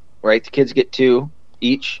dozen, right? The kids get 2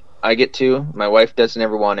 each. I get 2. My wife doesn't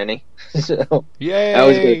ever want any. So yay! I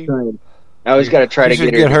always got to try to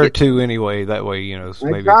get her 2 anyway. That way,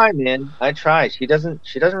 maybe. I try, man. I try. She doesn't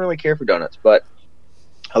really care for donuts, but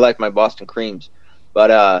I like my Boston creams.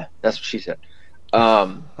 But that's what she said.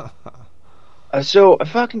 So I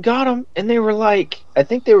fucking got them, and they were like, I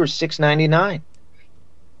think they were $6.99.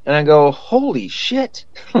 And I go, holy shit.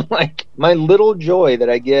 Like, my little joy that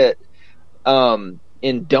I get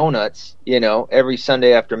in donuts, every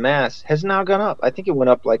Sunday after Mass has now gone up. I think it went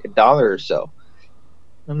up like $1 or so.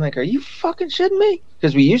 I'm like, are you fucking shitting me?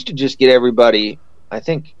 Because we used to just get everybody, I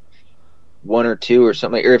think, 1 or 2 or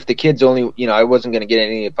something. Or if the kids only, I wasn't going to get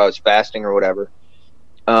any if I was fasting or whatever.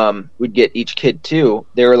 We'd get each kid 2.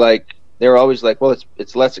 They were always like, well,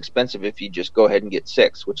 it's less expensive if you just go ahead and get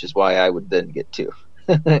 6, which is why I would then get 2.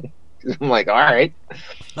 I'm like, all right.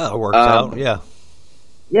 That works out, yeah.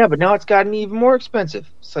 Yeah, but now it's gotten even more expensive.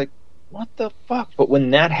 It's like, what the fuck? But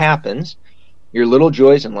when that happens, your little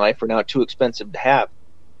joys in life are now too expensive to have.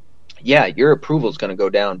 Yeah, your approval is going to go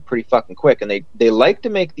down pretty fucking quick. And they like to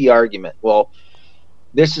make the argument, well,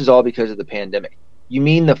 this is all because of the pandemic. You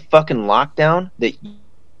mean the fucking lockdown that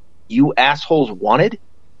you assholes wanted?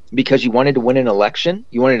 Because you wanted to win an election?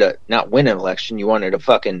 You wanted to not win an election. You wanted to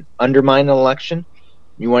fucking undermine an election.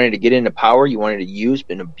 You wanted to get into power. You wanted to use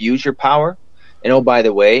and abuse your power. And oh, by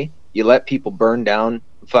the way, you let people burn down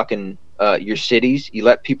fucking your cities. You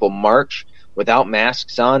let people march without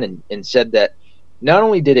masks on and said that not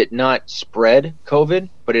only did it not spread COVID,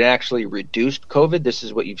 but it actually reduced COVID. This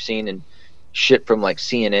is what you've seen in shit from like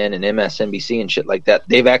CNN and MSNBC and shit like that.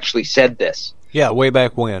 They've actually said this. Yeah, way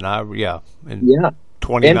back when. In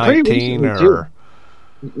 2019 or...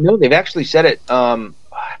 No, they've actually said it.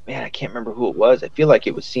 Man, I can't remember who it was. I feel like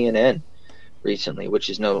it was CNN recently, which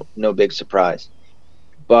is no big surprise.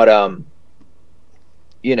 But all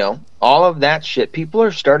of that shit, people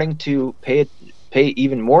are starting to pay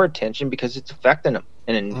even more attention because it's affecting them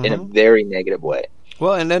in a very negative way.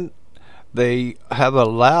 Well, and then they have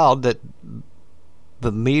allowed that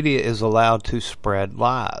the media is allowed to spread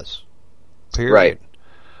lies. Period. Right.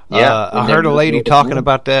 Yeah. I heard a lady talking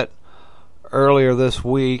about that earlier this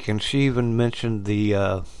week, and she even mentioned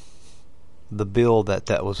the bill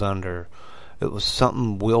that was under. It was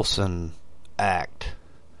something Wilson Act.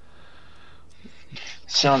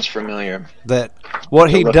 Sounds familiar. That what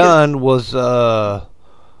he done was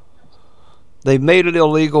they made it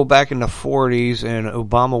illegal back in the 40s, and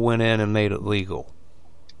Obama went in and made it legal.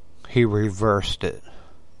 He reversed it.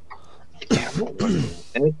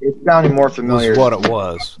 And it sounded more familiar. Was what it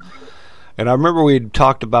was. And I remember we had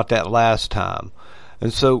talked about that last time.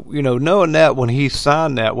 And so, knowing that when he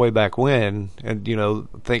signed that way back when, and, I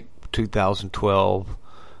think 2012,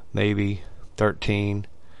 maybe 13.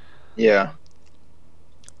 Yeah.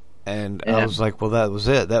 And I was like, well, that was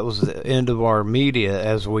it. That was the end of our media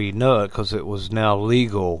as we know it, because it was now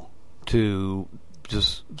legal to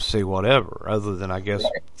just say whatever, other than, I guess,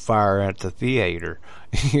 fire at the theater,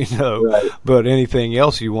 Right. But anything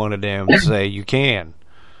else you wanted them to say, you can.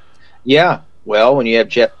 Yeah. Well, when you have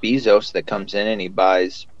Jeff Bezos that comes in and he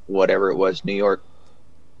buys whatever it was, New York,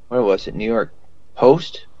 what was it, New York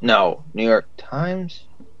Post? No, New York Times.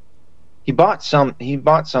 He bought some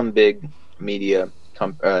big media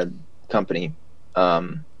company,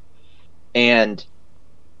 and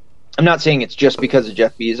I'm not saying it's just because of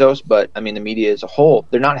Jeff Bezos, but I mean the media as a whole,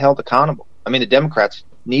 they're not held accountable. I mean the Democrats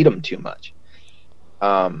need them too much,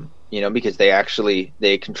 because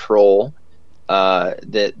they control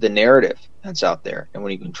the narrative that's out there, and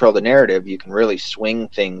when you control the narrative, you can really swing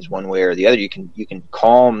things one way or the other. You can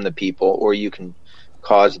calm the people, or you can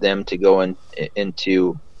cause them to go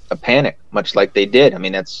into a panic, much like they did. I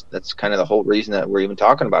mean, that's kind of the whole reason that we're even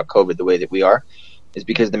talking about COVID the way that we are, is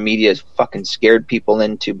because the media has fucking scared people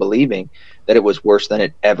into believing that it was worse than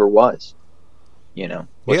it ever was.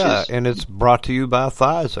 And it's brought to you by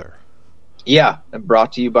Pfizer. Yeah, and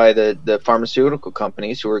brought to you by the pharmaceutical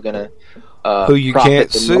companies who are going to who you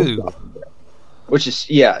can't sue. Which is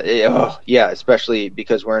especially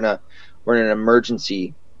because we're in an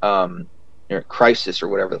emergency crisis or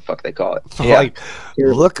whatever the fuck they call it. Like,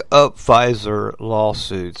 look up Pfizer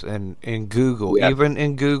lawsuits and in Google, even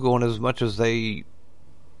in Google, and as much as they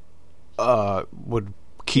would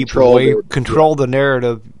control the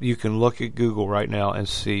narrative, you can look at Google right now and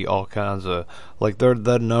see all kinds of, like, they're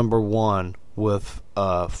the number one with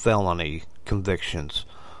felony convictions.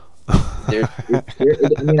 I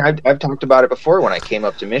mean, I've talked about it before. When I came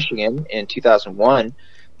up to Michigan in 2001,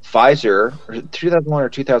 Pfizer, or 2001 or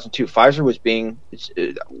 2002, Pfizer was being,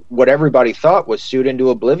 what everybody thought was sued into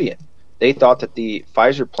oblivion. They thought that the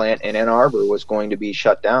Pfizer plant in Ann Arbor was going to be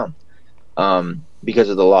shut down because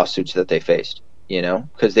of the lawsuits that they faced,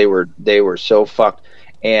 because they were so fucked.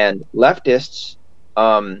 And leftists,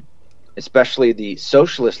 especially the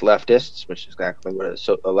socialist leftists, which is exactly what a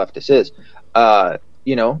leftist is,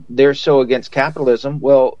 they're so against capitalism.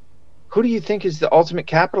 Well, who do you think is the ultimate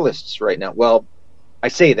capitalists right now? Well, I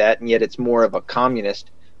say that, and yet it's more of a communist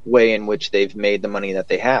way in which they've made the money that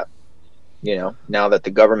they have. Now that the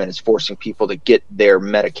government is forcing people to get their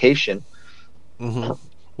medication. Mm-hmm.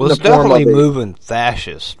 Well, it's definitely moving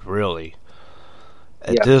fascist, really.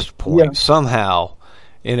 At this point, somehow,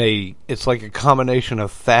 it's like a combination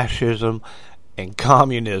of fascism and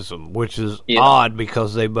communism, which is odd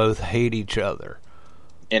because they both hate each other.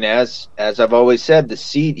 And as I've always said, the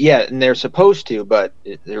seed, and they're supposed to, but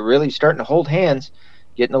they're really starting to hold hands,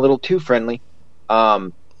 getting a little too friendly.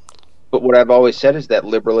 But what I've always said is that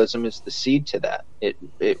liberalism is the seed to that.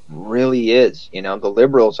 It really is. The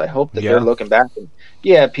liberals, I hope that they're looking back,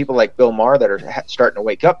 and people like Bill Maher that are starting to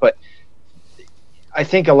wake up. But I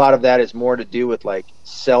think a lot of that is more to do with like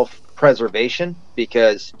self-preservation,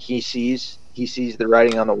 because he sees the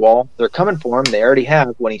writing on the wall. They're coming for him. They already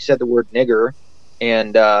have, when he said the word nigger.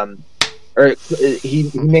 And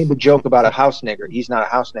he made the joke about a house nigger. He's not a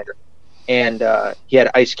house nigger. And he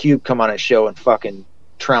had Ice Cube come on his show and fucking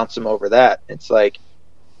trounce him over that. It's like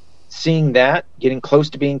seeing that, getting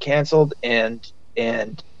close to being canceled, and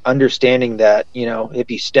understanding that, if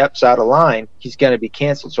he steps out of line, he's going to be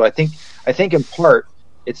canceled. So I think in part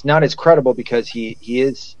it's not as credible because he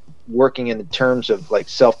is working in the terms of like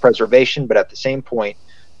self-preservation, but at the same point,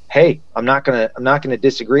 hey, I'm not gonna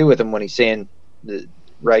disagree with him when he's saying the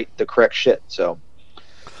correct shit. So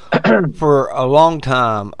for a long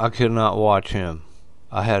time I could not watch him.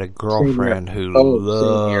 I had a girlfriend who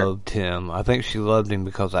loved him. I think she loved him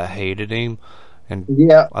because I hated him, and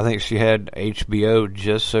I think she had HBO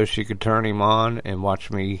just so she could turn him on and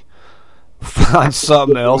watch me find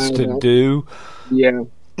something else to do.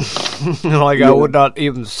 I would not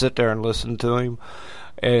even sit there and listen to him.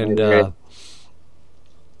 And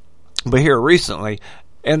but here recently,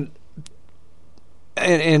 and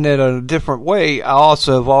in a different way, I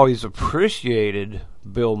also have always appreciated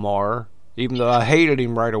Bill Maher, even though I hated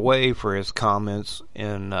him right away for his comments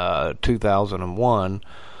in 2001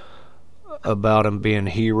 about him being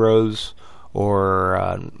heroes,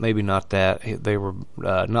 or maybe not that. They were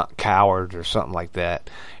not cowards or something like that.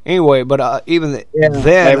 Anyway, but even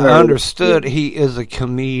then I understood he is a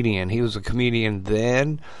comedian. He was a comedian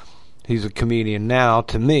then. He's a comedian now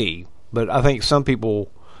to me. But I think some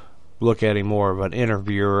people look at him more of an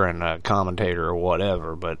interviewer and a commentator or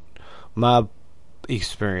whatever. But my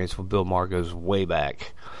experience with Bill Maher goes way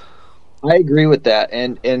back. I agree with that,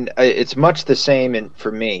 and it's much the same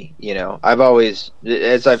for me. I've always,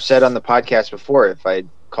 as I've said on the podcast before, if I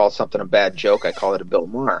call something a bad joke, I call it a Bill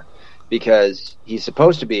Maher. because he's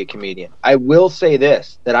supposed to be a comedian. I will say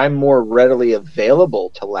this, that I'm more readily available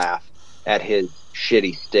to laugh at his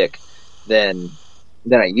shitty stick than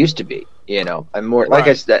I used to be. You know, I'm more, like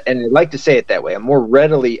I said, and I'd like to say it that way, I'm more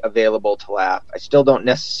readily available to laugh. I still don't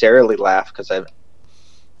necessarily laugh because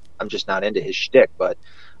I'm just not into his shtick, but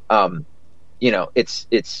you know, it's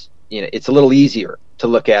you know, it's a little easier to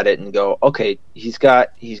look at it and go, okay, he's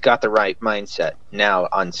got the right mindset now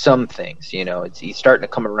on some things. You know, he's starting to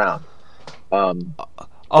come around. But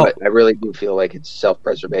I really do feel like it's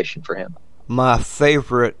self-preservation for him. My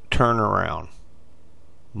favorite turnaround,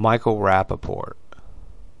 Michael Rappaport.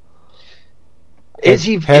 Have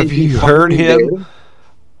you heard him?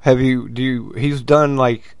 He's done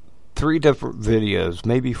like 3 different videos,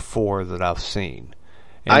 maybe 4 that I've seen.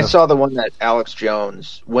 And I saw the one that Alex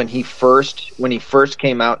Jones, when he first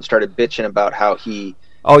came out and started bitching about how he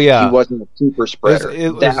wasn't a super spreader.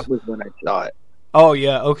 That was when I saw it. Oh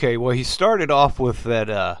yeah, okay. Well, he started off with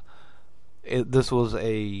that. This was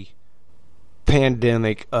a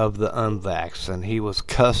pandemic of the unvaxxed, and he was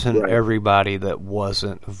cussing everybody that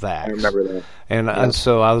wasn't vaxxed. I remember that. And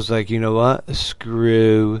so I was like, you know what?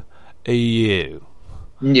 Screw you.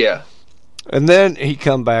 Yeah. And then he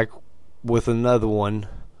come back with another one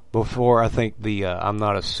before, I think, the I'm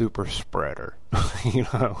not a super spreader. You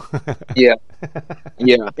know. Yeah.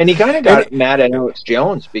 And he kind of got mad at Alex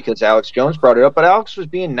Jones because Alex Jones brought it up, but Alex was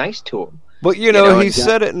being nice to him. But you know he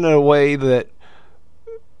said it in a way that,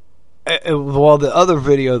 well, the other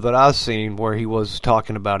video that I've seen where he was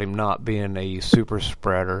talking about him not being a super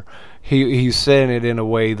spreader, he's saying it in a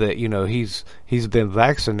way that, you know, he's been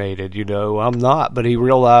vaccinated. You know, I'm not, but he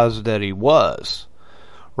realized that he was.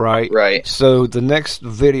 Right. So the next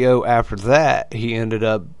video after that, he ended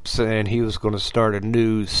up saying he was going to start a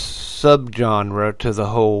new subgenre to the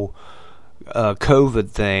whole COVID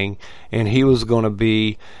thing, and he was going to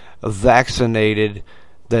be vaccinated.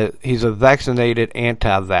 That he's a vaccinated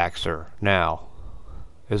anti-vaxxer now,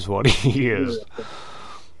 is what he is.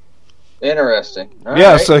 Interesting. All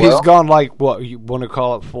right, so he's gone like, what, you want to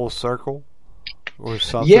call it, full circle or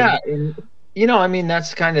something? Yeah. You know, I mean,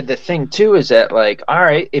 that's kind of the thing, too, is that, like, all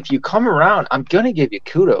right, if you come around, I'm going to give you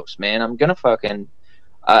kudos, man. I'm going to fucking,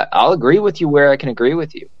 I'll agree with you where I can agree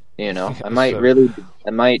with you. You know, I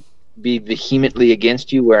might be vehemently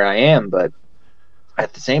against you where I am, but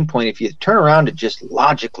at the same point, if you turn around and just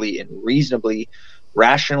logically and reasonably,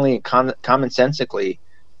 rationally and commonsensically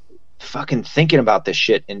fucking thinking about this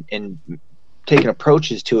shit and taking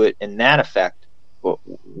approaches to it in that effect, well,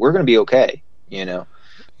 we're going to be okay, you know?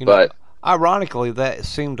 But ironically, that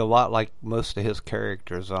seemed a lot like most of his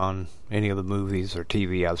characters on any of the movies or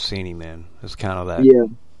TV I've seen him in. It's kind of that. Yeah.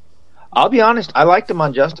 I'll be honest, I liked him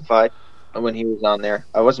on Justified when he was on there.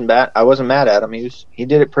 I wasn't mad at him. He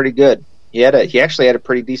did it pretty good. He actually had a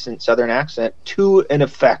pretty decent Southern accent to an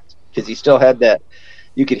effect, because he still had that.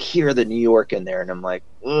 You could hear the New York in there, and I'm like,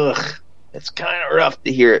 ugh, it's kind of rough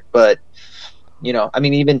to hear it. But you know, I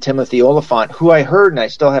mean, even Timothy Olyphant, who I heard and I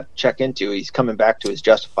still have to check into, he's coming back to his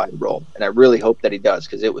Justified role, and I really hope that he does,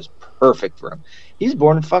 because it was perfect for him. He's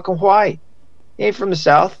born in fucking Hawaii. He ain't from the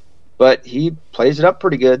South, but he plays it up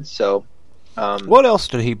pretty good. So, what else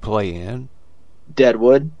did he play in?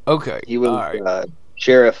 Deadwood. Okay, he was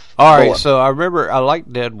Sheriff. All right, so I remember I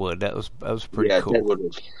liked Deadwood. That was pretty cool. Deadwood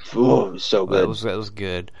was so good. That was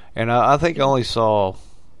good, and I think I only saw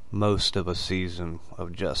most of a season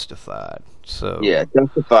of Justified. So yeah,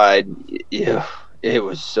 Justified. Yeah, it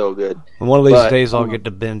was so good. And one of these days, I'll get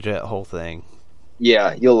to binge that whole thing.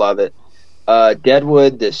 Yeah, you'll love it.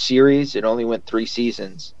 Deadwood, the series, it only went 3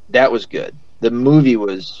 seasons. That was good. The movie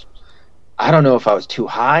was, I don't know if I was too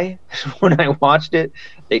high when I watched it.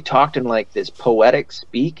 They talked in like this poetic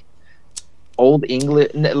speak, Old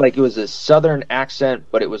English, like it was a Southern accent,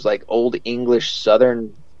 but it was like Old English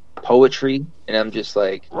Southern poetry, and I'm just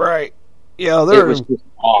like, right, yeah, it was just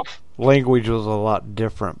off. Language was a lot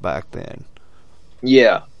different back then.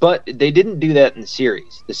 Yeah, but they didn't do that in the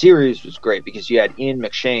series. The series was great because you had Ian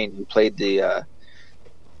McShane, who played the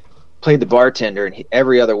bartender, and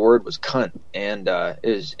every other word was cunt, and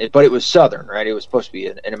but it was Southern, right? It was supposed to be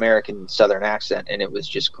an American Southern accent, and it was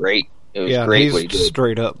just great. It was great. He's what he did.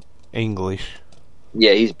 Straight up English.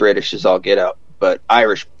 Yeah, he's British as all get out, but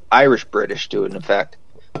Irish British to an effect,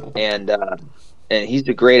 and he's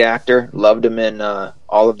a great actor. Loved him in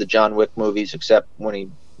all of the John Wick movies except when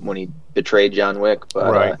he betrayed John Wick,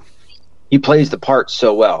 but he plays the part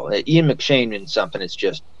so well. Ian McShane in something is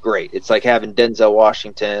just great. It's like having Denzel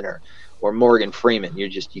Washington or Morgan Freeman.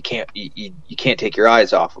 You can't take your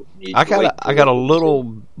eyes off him. I got a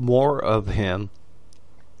little more of him.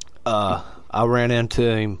 I ran into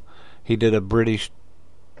him. He did a British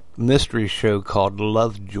mystery show called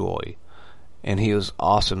Lovejoy, and he was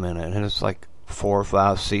awesome in it. And it's like 4 or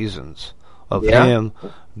 5 seasons of him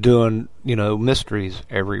doing, mysteries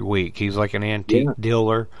every week. He's like an antique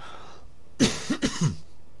dealer. And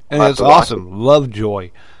it's awesome.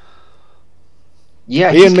 Lovejoy.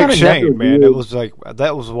 Yeah, Ian McShane, man. It was like,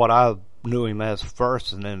 that was what I knew him as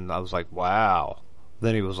first, and then I was like, wow.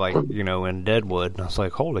 Then he was like, in Deadwood, and I was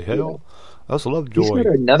like, holy hell, that's Lovejoy. He's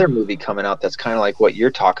got another movie coming out that's kind of like what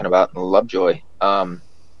you're talking about in Lovejoy. I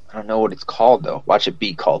don't know what it's called, though. Watch it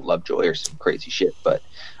be called Lovejoy or some crazy shit. But,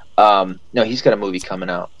 no, he's got a movie coming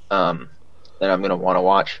out that I'm going to want to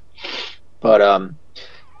watch. But,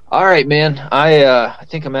 all right, man. I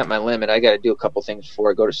think I'm at my limit. I got to do a couple things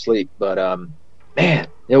before I go to sleep. But, man,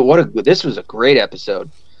 this was a great episode.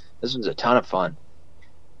 This was a ton of fun.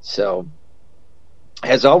 So,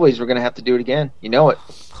 as always, we're going to have to do it again. You know it.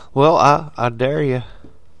 Well, I dare you.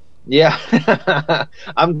 Yeah.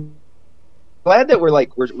 I'm glad that we're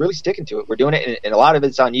really sticking to it. We're doing it, and a lot of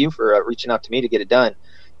it's on you for reaching out to me to get it done.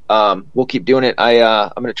 We'll keep doing it.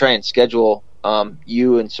 I'm going to try and schedule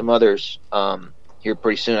you and some others here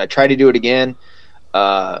pretty soon. I tried to do it again.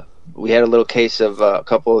 We had a little case of a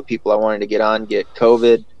couple of people I wanted to get on get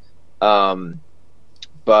COVID,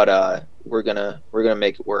 but we're gonna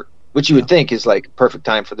make it work. Which you would think is like perfect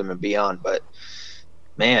time for them to be on, but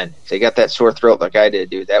man, if they got that sore throat like I did,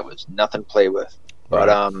 dude, that was nothing to play with. But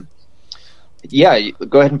yeah,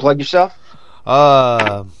 go ahead and plug yourself.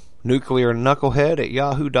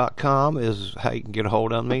 nuclearknucklehead@yahoo.com is how you can get a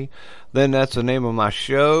hold of me. Then that's the name of my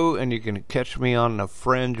show, and you can catch me on the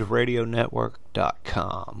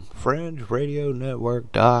FringeRadioNetwork.com.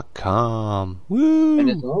 FringeRadioNetwork.com. Woo! And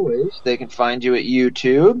as always, they can find you at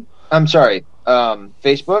YouTube. I'm sorry,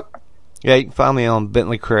 Facebook. Yeah, you can find me on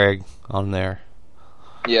Bentley Craig on there.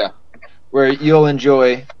 Yeah, where you'll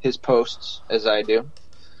enjoy his posts as I do.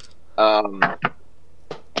 Mine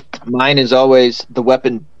is always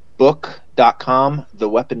theweaponbook.com,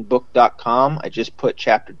 theweaponbook.com. I just put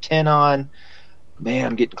chapter 10 on. Man,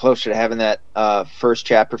 I'm getting closer to having that first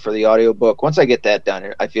chapter for the audiobook. Once I get that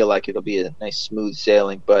done, I feel like it'll be a nice smooth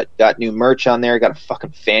sailing. But got new merch on there. Got a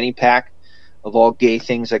fucking fanny pack of all gay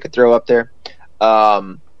things I could throw up there.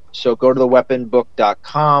 So go to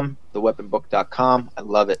theweaponbook.com, theweaponbook.com. I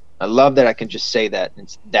love it. I love that I can just say that.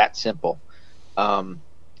 It's that simple.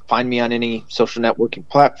 Find me on any social networking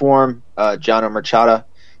platform, John O'Merchada.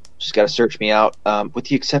 Just got to search me out, with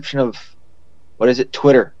the exception of,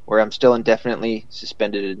 Twitter, where I'm still indefinitely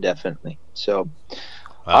suspended indefinitely. So,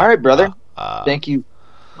 all right, brother. Thank you.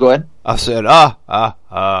 Go ahead. I said,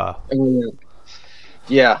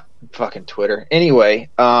 Yeah, fucking Twitter. Anyway,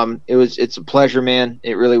 it's a pleasure, man.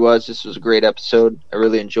 It really was. This was a great episode. I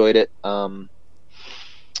really enjoyed it.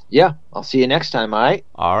 Yeah, I'll see you next time, all right?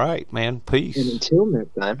 All right, man. Peace. And until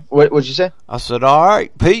next time. What'd you say? I said, all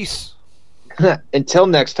right, peace. Until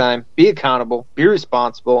next time, be accountable, be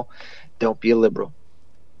responsible, don't be a liberal.